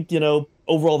 I think,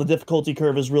 overall the difficulty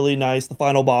curve is really nice. The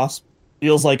final boss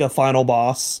feels like a final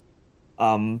boss.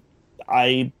 There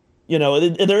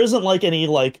isn't like any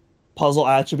like puzzle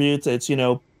attributes. It's,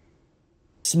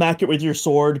 smack it with your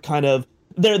sword kind of.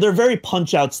 They're very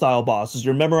punch out style bosses.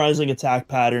 You're memorizing attack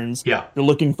patterns. Yeah. You're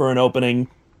looking for an opening.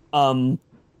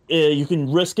 You can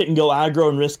risk it and go aggro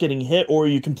and risk getting hit, or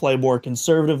you can play more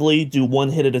conservatively, do one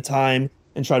hit at a time,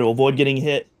 and try to avoid getting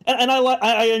hit. And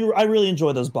I really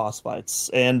enjoy those boss fights.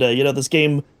 And this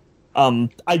game,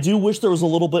 I do wish there was a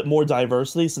little bit more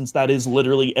diversity, since that is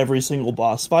literally every single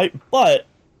boss fight. But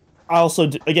I also,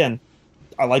 again,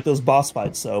 I like those boss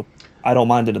fights, so I don't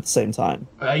mind it at the same time.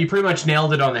 You pretty much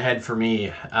nailed it on the head for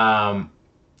me.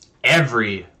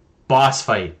 Every boss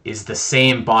fight is the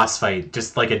same boss fight,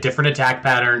 just like a different attack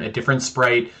pattern, a different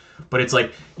sprite, but it's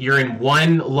like you're in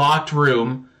one locked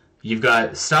room, you've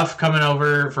got stuff coming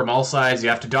over from all sides, you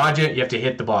have to dodge it, you have to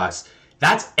hit the boss.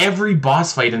 That's every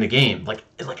boss fight in the game, like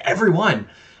every one.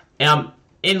 And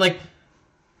like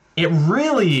it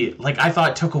really, like, I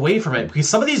thought took away from it, because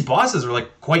some of these bosses are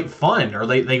like quite fun, or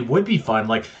they would be fun.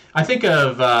 Like I think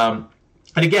of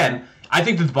and again, I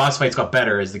think that the boss fights got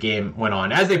better as the game went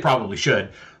on, as they probably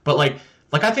should. But like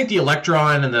I think the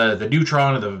Electron and the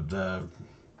Neutron and the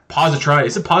Positron,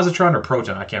 is it Positron or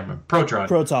Proton? I can't remember. Proton.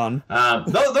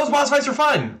 Those boss fights were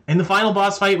fun. And the final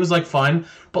boss fight was like fun.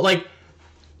 But like,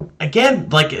 again,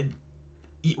 like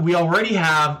we already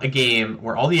have a game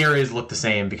where all the areas look the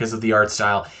same because of the art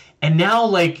style. And now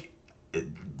like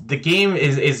the game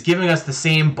is giving us the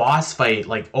same boss fight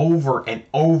like over and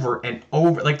over and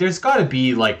over. Like there's got to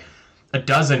be like a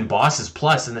dozen bosses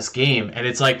plus in this game. And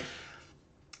it's like,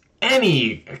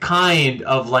 any kind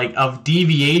of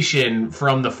deviation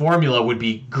from the formula would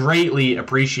be greatly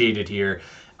appreciated here,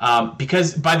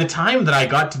 because by the time that I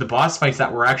got to the boss fights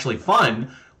that were actually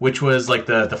fun, which was like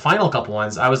the final couple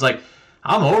ones, I was like,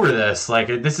 I'm over this. Like,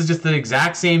 this is just the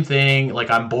exact same thing. Like,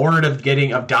 I'm bored of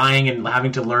dying and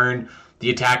having to learn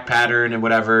the attack pattern and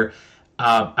whatever.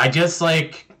 I just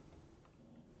like,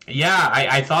 yeah,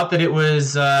 I thought that it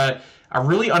was a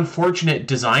really unfortunate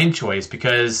design choice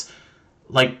because,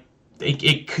 like,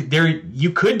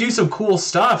 you could do some cool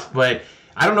stuff, but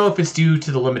I don't know if it's due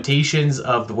to the limitations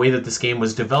of the way that this game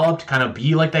was developed, kind of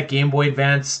be like that Game Boy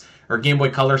Advance or Game Boy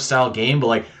Color style game,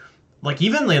 but like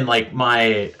even in like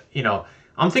my,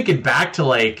 I'm thinking back to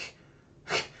Wario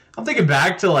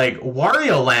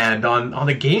Land on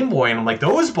the Game Boy, and I'm like,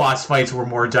 those boss fights were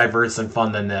more diverse and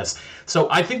fun than this. So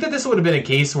I think that this would have been a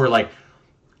case where, like,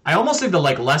 I almost think that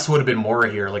like less would have been more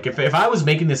here. Like if I was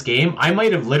making this game, I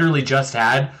might have literally just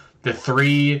had the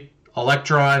 3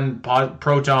 electron,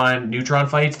 proton, neutron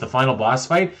fights, the final boss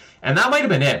fight, and that might have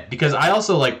been it. Because I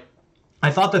also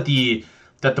I thought that the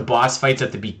boss fights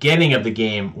at the beginning of the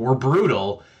game were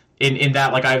brutal. In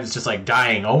that, like, I was just like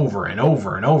dying over and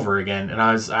over and over again, and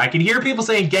I could hear people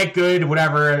saying get good,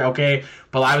 whatever, okay,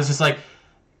 but I was just like,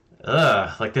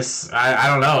 ugh, like this, I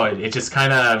don't know, it just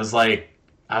kind of was like,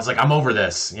 I was like, I'm over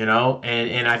this, and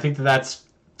I think that's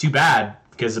too bad,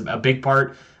 because a big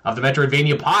part of the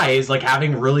Metroidvania pie is like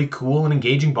having really cool and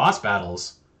engaging boss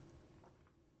battles.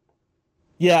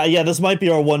 Yeah, this might be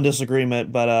our one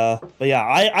disagreement, but yeah,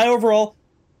 I overall,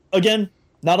 again,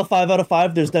 not a 5 out of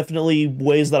 5. There's definitely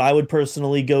ways that I would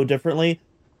personally go differently,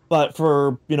 but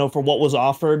for what was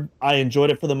offered, I enjoyed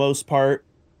it for the most part.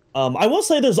 I will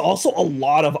say there's also a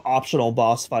lot of optional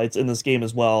boss fights in this game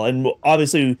as well, and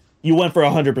obviously you went for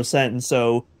 100%, and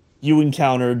so you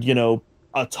encountered,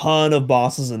 a ton of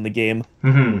bosses in the game.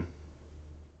 Mm-hmm.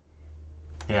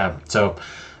 Yeah, so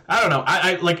I don't know.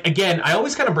 I like, again, I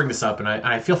always kind of bring this up, and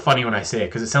I feel funny when I say it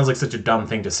because it sounds like such a dumb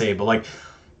thing to say, but like,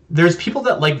 there's people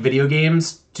that like video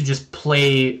games to just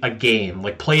play a game,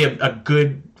 like play a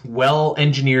good,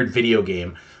 well-engineered video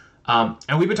game.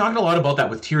 And we've been talking a lot about that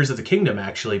with Tears of the Kingdom,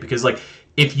 actually, because like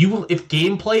if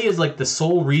gameplay is like the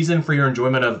sole reason for your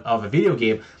enjoyment of a video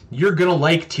game, you're gonna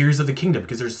like Tears of the Kingdom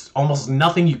because there's almost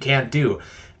nothing you can't do.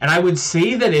 And I would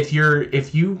say that if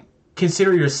you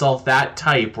consider yourself that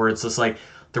type where it's just like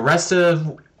the rest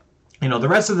of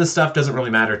the stuff doesn't really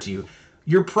matter to you,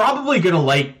 you're probably gonna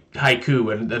like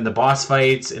Haiku and the boss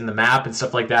fights and the map and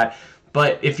stuff like that.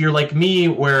 But if you're like me,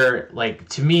 where like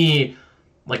to me,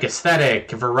 like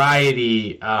aesthetic,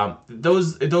 variety,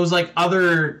 those like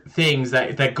other things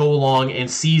that go along and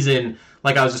season,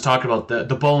 like I was just talking about,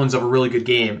 the bones of a really good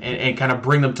game and kind of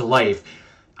bring them to life,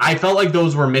 I felt like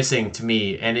those were missing to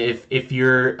me. And if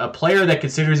you're a player that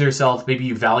considers yourself, maybe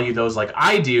you value those like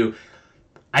I do,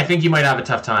 I think you might have a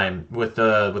tough time with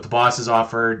the bosses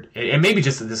offered, and maybe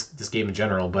just this game in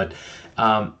general. But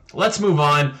let's move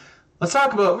on. Let's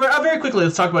talk about very quickly.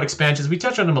 Let's talk about expansions. We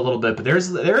touched on them a little bit, but there is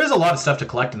a lot of stuff to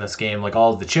collect in this game, like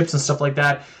all of the chips and stuff like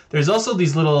that. There's also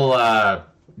these little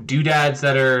doodads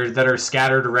that are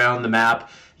scattered around the map.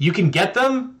 You can get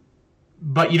them,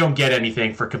 but you don't get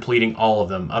anything for completing all of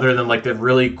them, other than like the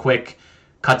really quick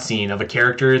cutscene of a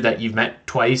character that you've met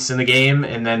twice in the game,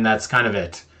 and then that's kind of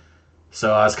it.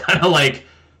 So I was kind of like,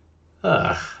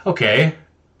 okay,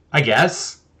 I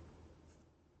guess.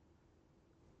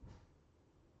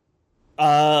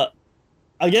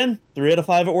 Again, 3 out of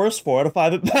 5 at worst, 4 out of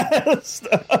 5 at best.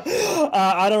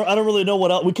 I don't really know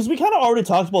what else, because we kind of already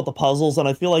talked about the puzzles, and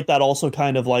I feel like that also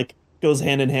kind of like goes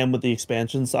hand in hand with the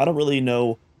expansion. So I don't really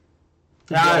know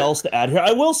what else to add here.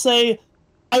 I will say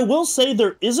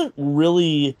there isn't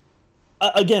really.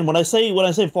 Again, when I say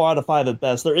 4 out of 5 at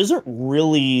best, there isn't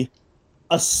really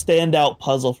a standout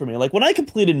puzzle for me. Like when I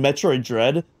completed Metroid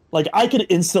Dread, like I could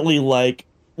instantly like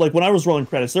when I was rolling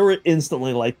credits, there were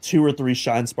instantly like 2 or 3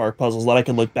 Shine Spark puzzles that I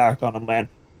can look back on and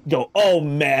go, oh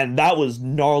man, that was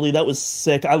gnarly, that was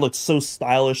sick. I looked so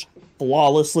stylish,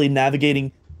 flawlessly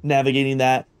navigating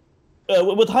that.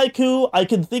 With Haiku, I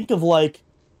can think of like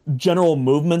general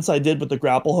movements I did with the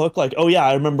grapple hook. Like, oh yeah,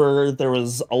 I remember there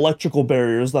was electrical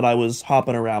barriers that I was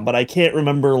hopping around, but I can't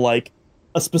remember like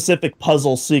a specific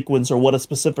puzzle sequence or what a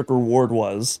specific reward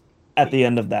was at the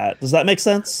end of that. Does that make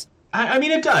sense? I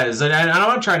mean, it does. And I'm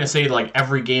not trying to say like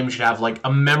every game should have like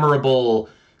a memorable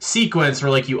sequence where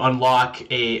like you unlock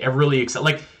a really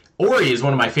like Ori is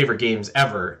one of my favorite games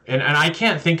ever. And I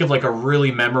can't think of like a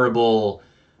really memorable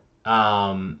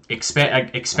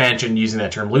expansion, using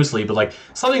that term loosely, but like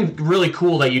something really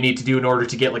cool that you need to do in order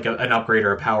to get like an upgrade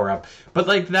or a power up. But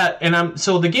like that, and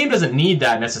so the game doesn't need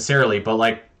that necessarily, but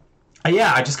like,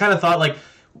 yeah, I just kind of thought like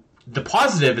the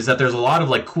positive is that there's a lot of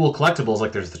like cool collectibles.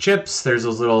 Like there's the chips, there's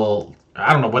those little,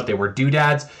 I don't know what they were,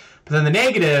 doodads. But then the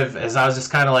negative is I was just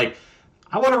kind of like,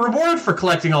 I want a reward for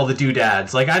collecting all the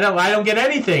doodads. Like I don't get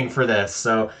anything for this.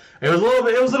 So it was a little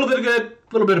bit of good,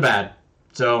 a little bit of bad.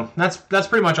 So that's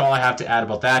pretty much all I have to add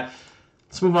about that.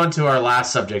 Let's move on to our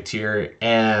last subject here,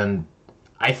 and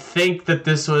I think that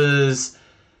this was,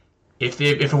 if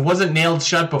it wasn't nailed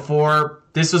shut before,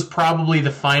 this was probably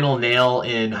the final nail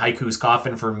in Haiku's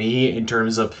coffin for me in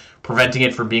terms of preventing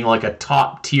it from being like a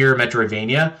top tier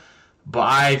Metroidvania. But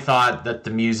I thought that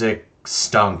the music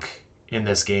stunk in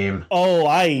this game. Oh,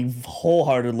 I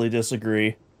wholeheartedly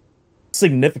disagree.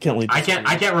 Significantly disagree.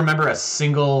 I can't remember a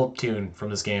single tune from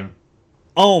this game.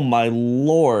 Oh my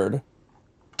lord.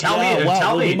 Tell me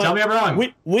I'm wrong.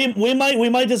 We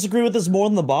might disagree with this more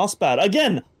than the boss battle.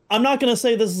 Again, I'm not gonna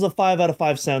say this is a 5 out of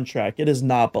 5 soundtrack. It is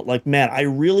not, but like, man, I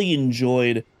really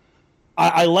enjoyed.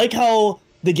 I like how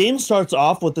the game starts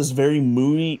off with this very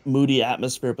moody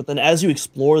atmosphere, but then as you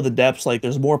explore the depths, like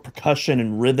there's more percussion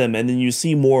and rhythm, and then you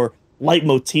see more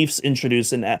leitmotifs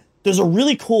introduced. And there's a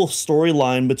really cool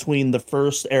storyline between the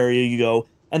first area you go,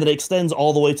 and then it extends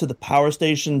all the way to the power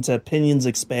station, to Pinion's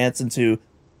Expanse, into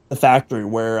the factory,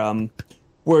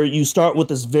 where you start with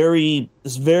this very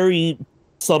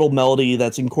subtle melody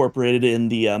that's incorporated in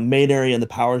the main area and the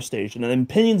power station. And then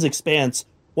Pinion's Expanse,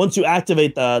 once you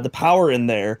activate the power in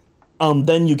there,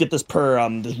 then you get this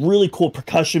really cool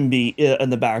percussion beat in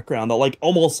the background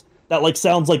that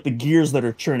sounds like the gears that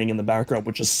are churning in the background,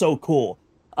 which is so cool.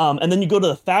 And then you go to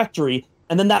the factory,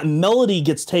 and then that melody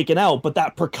gets taken out, but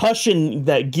that percussion,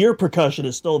 that gear percussion,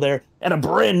 is still there, and a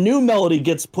brand new melody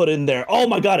gets put in there. Oh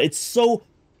my god, it's so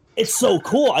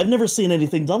cool. I've never seen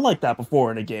anything done like that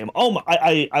before in a game.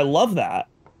 I love that.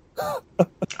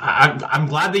 I'm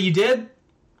glad that you did,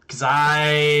 because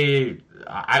I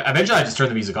eventually I just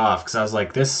turned the music off because I was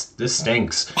like, this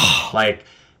stinks. Like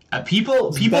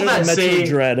people that say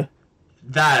Dread.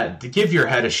 That, to give your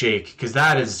head a shake, because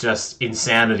that is just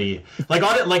insanity. Like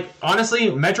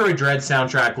honestly, Metroid Dread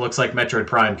soundtrack looks like Metroid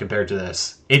Prime compared to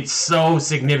this. It's so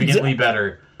significantly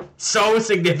better. So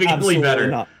significantly better.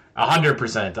 Not.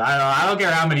 100%. I don't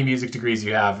care how many music degrees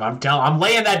you have. I'm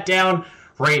laying that down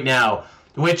right now.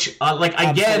 Which again,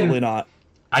 absolutely not.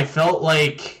 I felt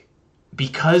like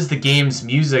because the game's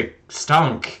music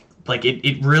stunk, like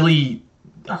it really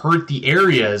hurt the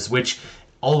areas, which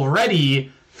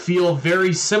already feel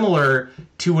very similar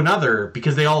to another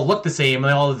because they all look the same and they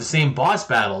all have the same boss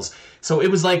battles. So it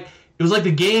was like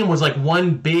the game was like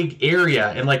one big area,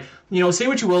 and like, you know, say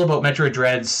what you will about Metroid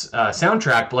Dread's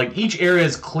soundtrack, but like each area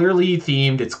is clearly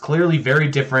themed. It's clearly very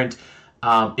different.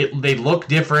 They look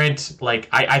different. Like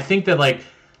I think that like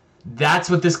that's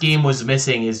what this game was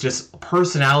missing, is just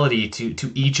personality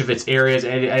to each of its areas,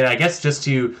 and I guess just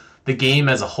to the game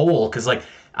as a whole. Because like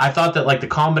I thought that like the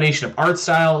combination of art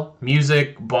style,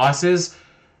 music, bosses,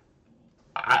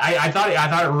 I thought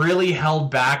it really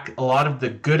held back a lot of the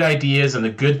good ideas and the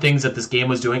good things that this game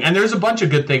was doing. And there's a bunch of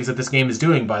good things that this game is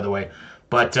doing, by the way.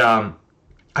 But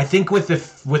I think with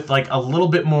a little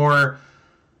bit more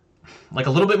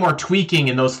tweaking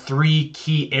in those three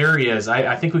key areas,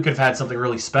 I think we could have had something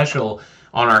really special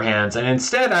on our hands. And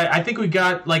instead, I think we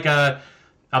got like a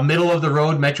middle of the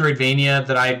road Metroidvania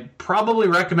that I'd probably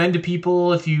recommend to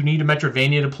people if you need a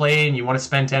Metroidvania to play and you want to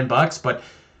spend $10, but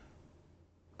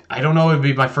I don't know if it'd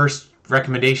be my first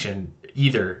recommendation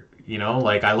either. You know,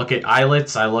 like I look at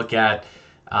Islets, I look at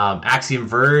Axiom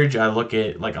Verge, I look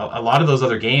at like a lot of those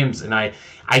other games, and I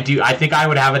think I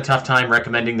would have a tough time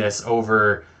recommending this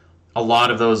over a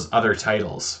lot of those other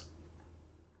titles.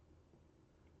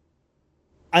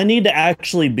 I need to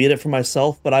actually beat it for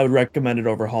myself, but I would recommend it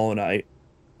over Hollow Knight.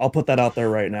 I'll put that out there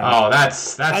right now. Oh,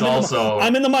 that's also...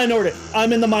 I'm in the minority.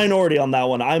 I'm in the minority on that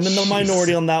one.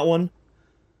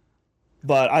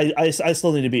 But I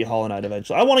still need to beat Hollow Knight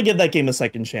eventually. I want to give that game a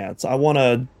second chance. I want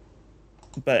to...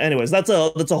 But anyways, that's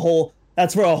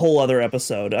for a whole other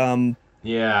episode.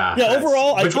 Yeah.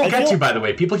 Overall... Which we'll get to, by the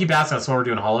way. People keep asking us when we're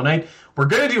doing Hollow Knight. We're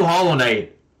going to do Hollow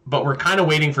Knight, but we're kind of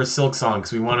waiting for Silk Song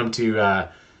because we want them to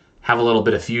have a little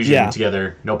bit of fusion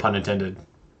together. No pun intended.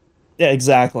 Yeah,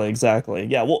 exactly.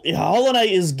 Yeah, well, Hollow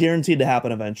Knight is guaranteed to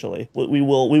happen eventually. We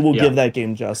will give that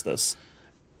game justice.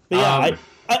 But yeah,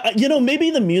 I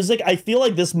maybe the music, I feel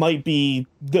like this might be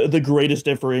the greatest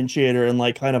differentiator in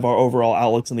like kind of our overall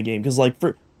outlooks in the game. Because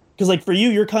for you,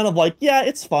 you're kind of like, yeah,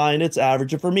 it's fine, it's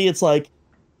average. And for me, it's like,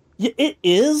 yeah, it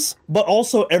is, but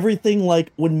also everything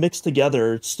like when mixed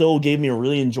together still gave me a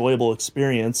really enjoyable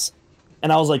experience.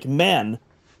 And I was like, man,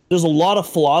 there's a lot of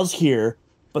flaws here,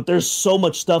 but there's so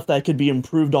much stuff that could be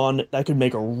improved on that could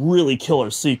make a really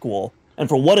killer sequel. And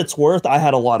for what it's worth, I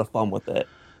had a lot of fun with it.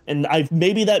 And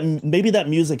maybe that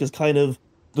music is kind of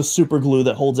the super glue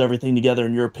that holds everything together,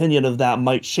 and your opinion of that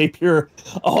might shape your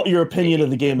opinion of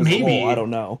the game as a whole. I don't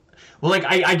know. Well, like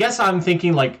I guess I'm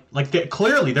thinking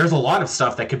clearly there's a lot of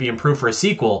stuff that could be improved for a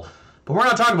sequel, but we're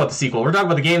not talking about the sequel. We're talking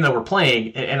about the game that we're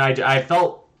playing, and I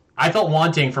felt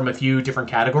wanting from a few different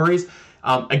categories.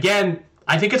 Again,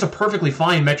 I think it's a perfectly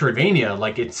fine Metroidvania.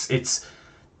 Like it's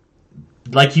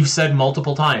like you've said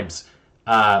multiple times,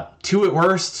 2 at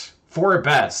worst, 4 at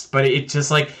best. But it just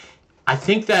like I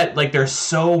think that like there's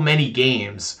so many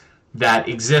games that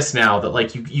exist now that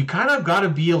like you kind of got to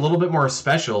be a little bit more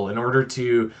special in order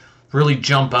to really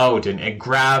jump out and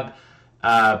grab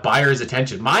buyers'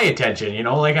 attention, my attention. You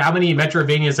know, like how many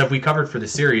Metroidvanias have we covered for the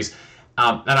series?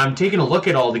 And I'm taking a look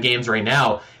at all the games right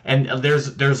now, and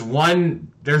there's one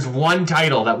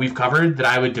title that we've covered that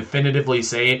I would definitively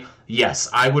say, yes,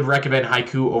 I would recommend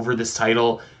Haiku over this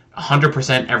title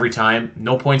 100% every time.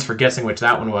 No points for guessing which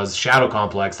that one was. Shadow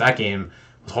Complex. That game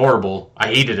was horrible. I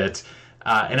hated it.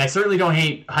 And I certainly don't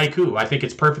hate Haiku. I think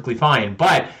it's perfectly fine.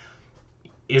 But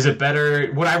is it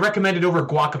better? Would I recommend it over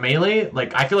Guacamelee?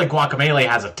 Like, I feel like Guacamelee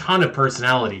has a ton of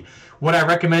personality. Would I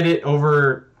recommend it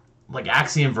over like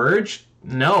Axiom Verge?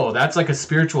 No, that's like a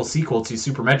spiritual sequel to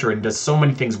Super Metroid and does so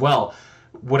many things well.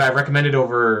 Would I recommend it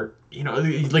over, you know,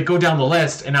 like go down the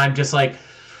list, and I'm just like,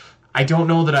 I don't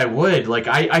know that I would. Like,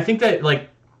 I think that, like,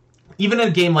 even a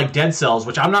game like Dead Cells,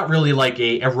 which I'm not really like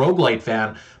a roguelite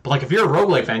fan, but like if you're a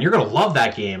roguelite fan, you're going to love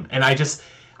that game. And I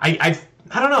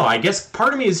don't know. I guess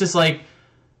part of me is just like,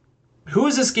 who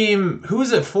is this game? Who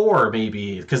is it for?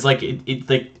 Maybe because like it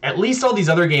like at least all these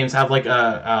other games have like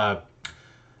a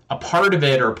part of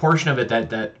it or a portion of it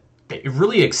that it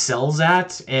really excels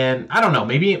at. And I don't know.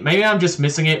 Maybe I'm just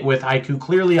missing it with Haiku.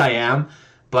 Clearly I am,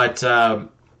 but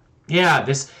yeah,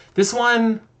 this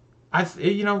one.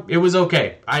 It was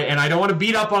okay. I don't want to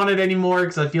beat up on it anymore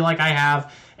because I feel like I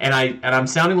have, and I'm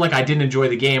sounding like I didn't enjoy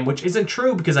the game, which isn't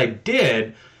true because I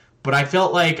did, but I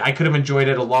felt like I could have enjoyed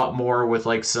it a lot more with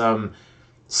like some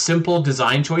simple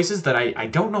design choices that I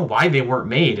don't know why they weren't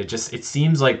made. It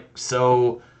seems like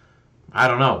so, I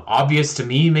don't know, obvious to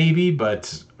me maybe,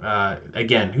 but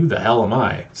again, who the hell am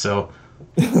I? So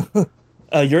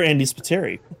you're Andy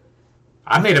Spiteri.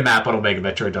 I made a map on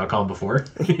OmegaMetroid.com before.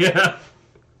 Yeah.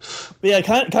 But yeah,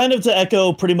 kind of to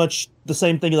echo pretty much the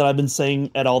same thing that I've been saying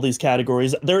at all these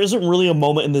categories. There isn't really a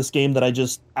moment in this game that I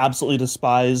just absolutely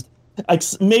despised.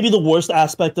 Maybe the worst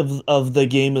aspect of the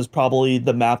game is probably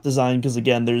the map design, because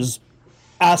again, there's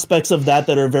aspects of that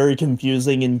are very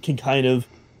confusing and can kind of,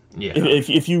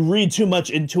 if you read too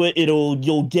much into it,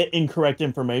 you'll get incorrect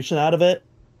information out of it.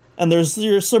 And there's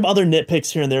some other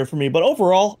nitpicks here and there for me, but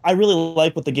overall, I really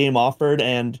like what the game offered,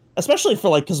 and especially for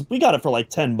like, because we got it for like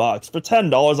 $10. For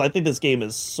 $10, I think this game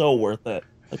is so worth it.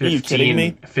 Like, 15, are you kidding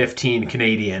me? 15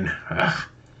 Canadian.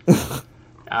 No,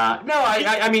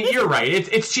 I mean you're right.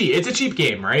 It's cheap. It's a cheap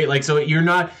game, right? Like, so you're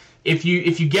not, if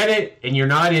you get it and you're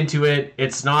not into it,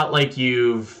 it's not like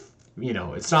you've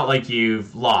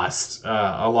lost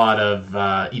a lot of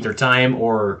either time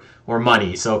or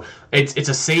money. So it's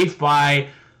a safe buy.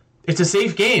 It's a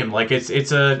safe game. Like it's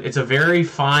a very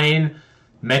fine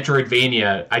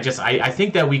Metroidvania. I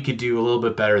think that we could do a little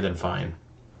bit better than fine,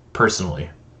 personally.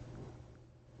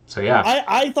 So yeah,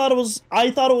 I thought it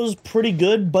was pretty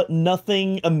good, but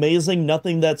nothing amazing.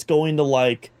 Nothing that's going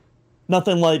to that's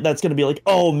going to be like,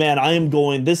 oh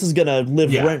man, this is going to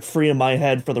live rent free in my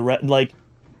head for the like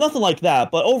nothing like that.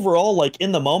 But overall, like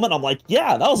in the moment, I'm like,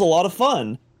 yeah, that was a lot of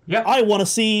fun. Yeah, I want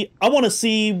to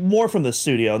see more from this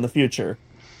studio in the future.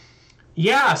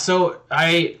 Yeah, so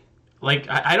I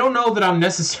don't know that I'm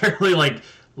necessarily like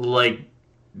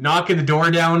knocking the door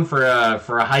down for a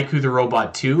Haiku the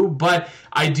Robot 2, but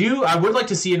I would like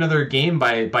to see another game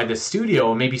by this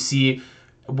studio and maybe see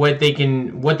what they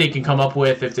can come up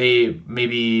with if they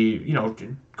maybe,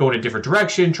 go in a different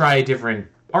direction, try a different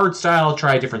art style,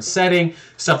 try a different setting,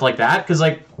 stuff like that, cuz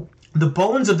like the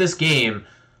bones of this game,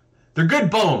 they're good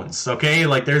bones, okay?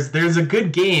 Like there's a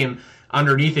good game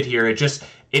underneath it here.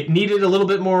 It needed a little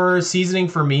bit more seasoning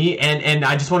for me, and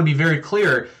I just want to be very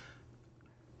clear.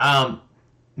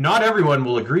 Not everyone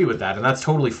will agree with that, and that's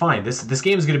totally fine. This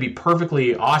game is going to be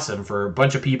perfectly awesome for a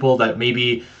bunch of people that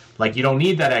maybe like you don't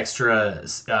need that extra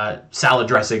salad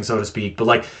dressing, so to speak. But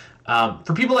like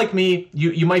for people like me,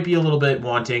 you might be a little bit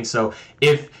wanting. So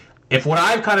if what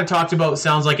I've kind of talked about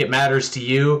sounds like it matters to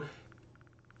you,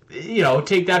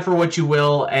 take that for what you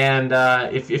will, and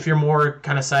if you're more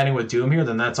kind of siding with Doom here,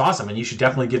 then that's awesome, and you should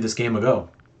definitely give this game a go,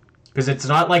 because it's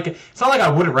not like I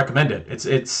wouldn't recommend it.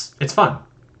 It's fun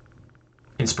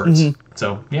in spurts. Mm-hmm.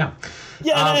 So yeah,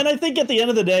 and I think at the end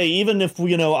of the day, even if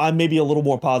I'm maybe a little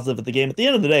more positive at the game, at the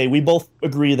end of the day, we both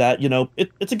agree that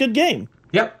it's a good game.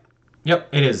 Yep,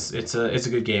 it is. It's a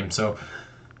good game. So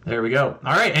there we go.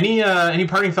 All right, any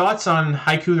parting thoughts on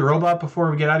Haiku the Robot before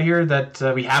we get out of here that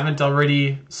we haven't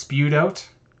already spewed out?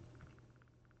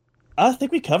 I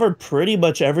think we covered pretty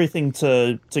much everything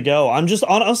to go. I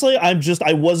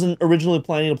wasn't originally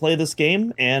planning to play this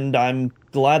game, and I'm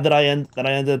glad that I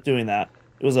ended up doing that.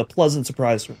 It was a pleasant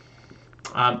surprise for me.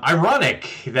 Ironic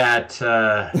that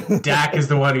Dak is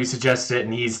the one who suggested it,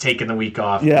 and he's taken the week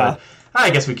off. Yeah. But I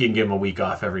guess we can give him a week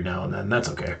off every now and then. That's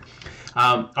okay.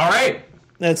 All right.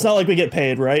 It's not like we get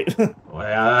paid, right? Well,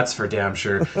 yeah, that's for damn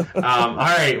sure. All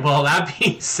right. Well, that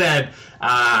being said,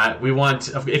 we want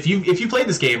if you played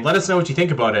this game, let us know what you think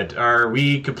about it. Are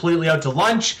we completely out to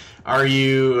lunch? Are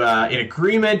you in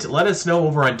agreement? Let us know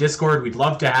over on Discord. We'd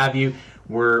love to have you.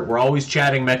 We're always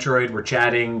chatting Metroid. We're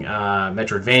chatting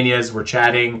Metroidvanias. We're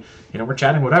chatting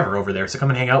whatever over there. So come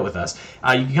and hang out with us.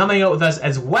 You can come hang out with us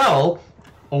as well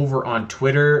over on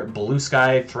Twitter, Blue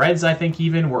Sky, Threads, I think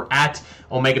even. We're at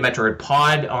Omega Metroid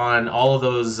Pod on all of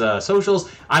those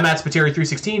socials. I'm at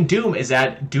Spateri316. Doom is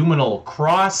at Doominal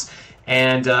Cross.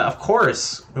 And, of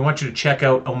course, we want you to check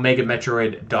out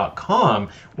OmegaMetroid.com,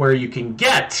 where you can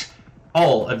get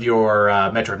all of your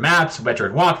Metroid maps,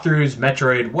 Metroid walkthroughs,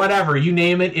 Metroid whatever, you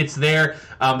name it, it's there.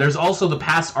 There's also the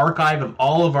past archive of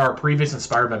all of our previous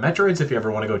Inspired by Metroids if you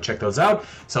ever want to go check those out.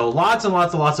 So lots and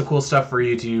lots of cool stuff for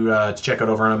you to check out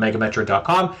over on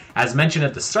OmegaMetroid.com. As mentioned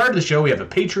at the start of the show, we have a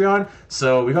Patreon.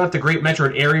 So we got the Great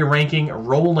Metroid Area Ranking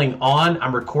rolling on.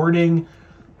 I'm recording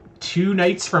 2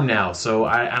 nights from now, so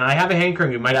I have a hankering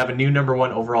we might have a new number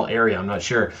 1 overall area. I'm not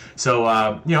sure. So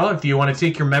if you want to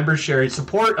take your membership or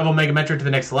support of Omega Metroid to the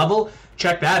next level,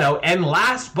 check that out. And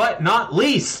last but not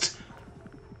least,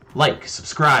 like,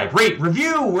 subscribe, rate,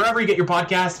 review wherever you get your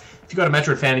podcast. If you got a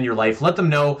Metroid fan in your life, let them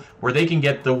know where they can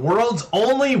get the world's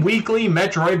only weekly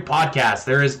Metroid podcast.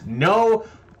 There is no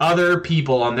other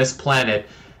people on this planet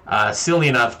silly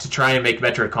enough to try and make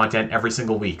Metroid content every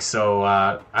single week. So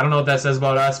I don't know what that says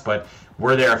about us, but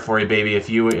we're there for you, baby. If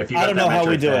you got I don't know how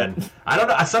we do it. I don't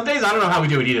know. Some days I don't know how we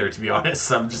do it either. To be honest,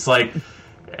 I'm just like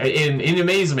in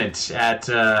amazement at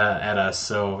us.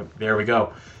 So there we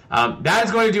go. That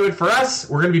is going to do it for us.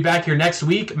 We're going to be back here next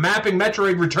week. Mapping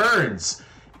Metroid returns,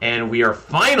 and we are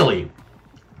finally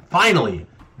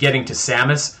getting to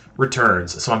Samus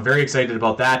Returns. So I'm very excited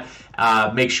about that.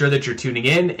 Make sure that you're tuning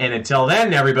in, and until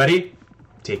then, everybody,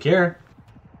 take care.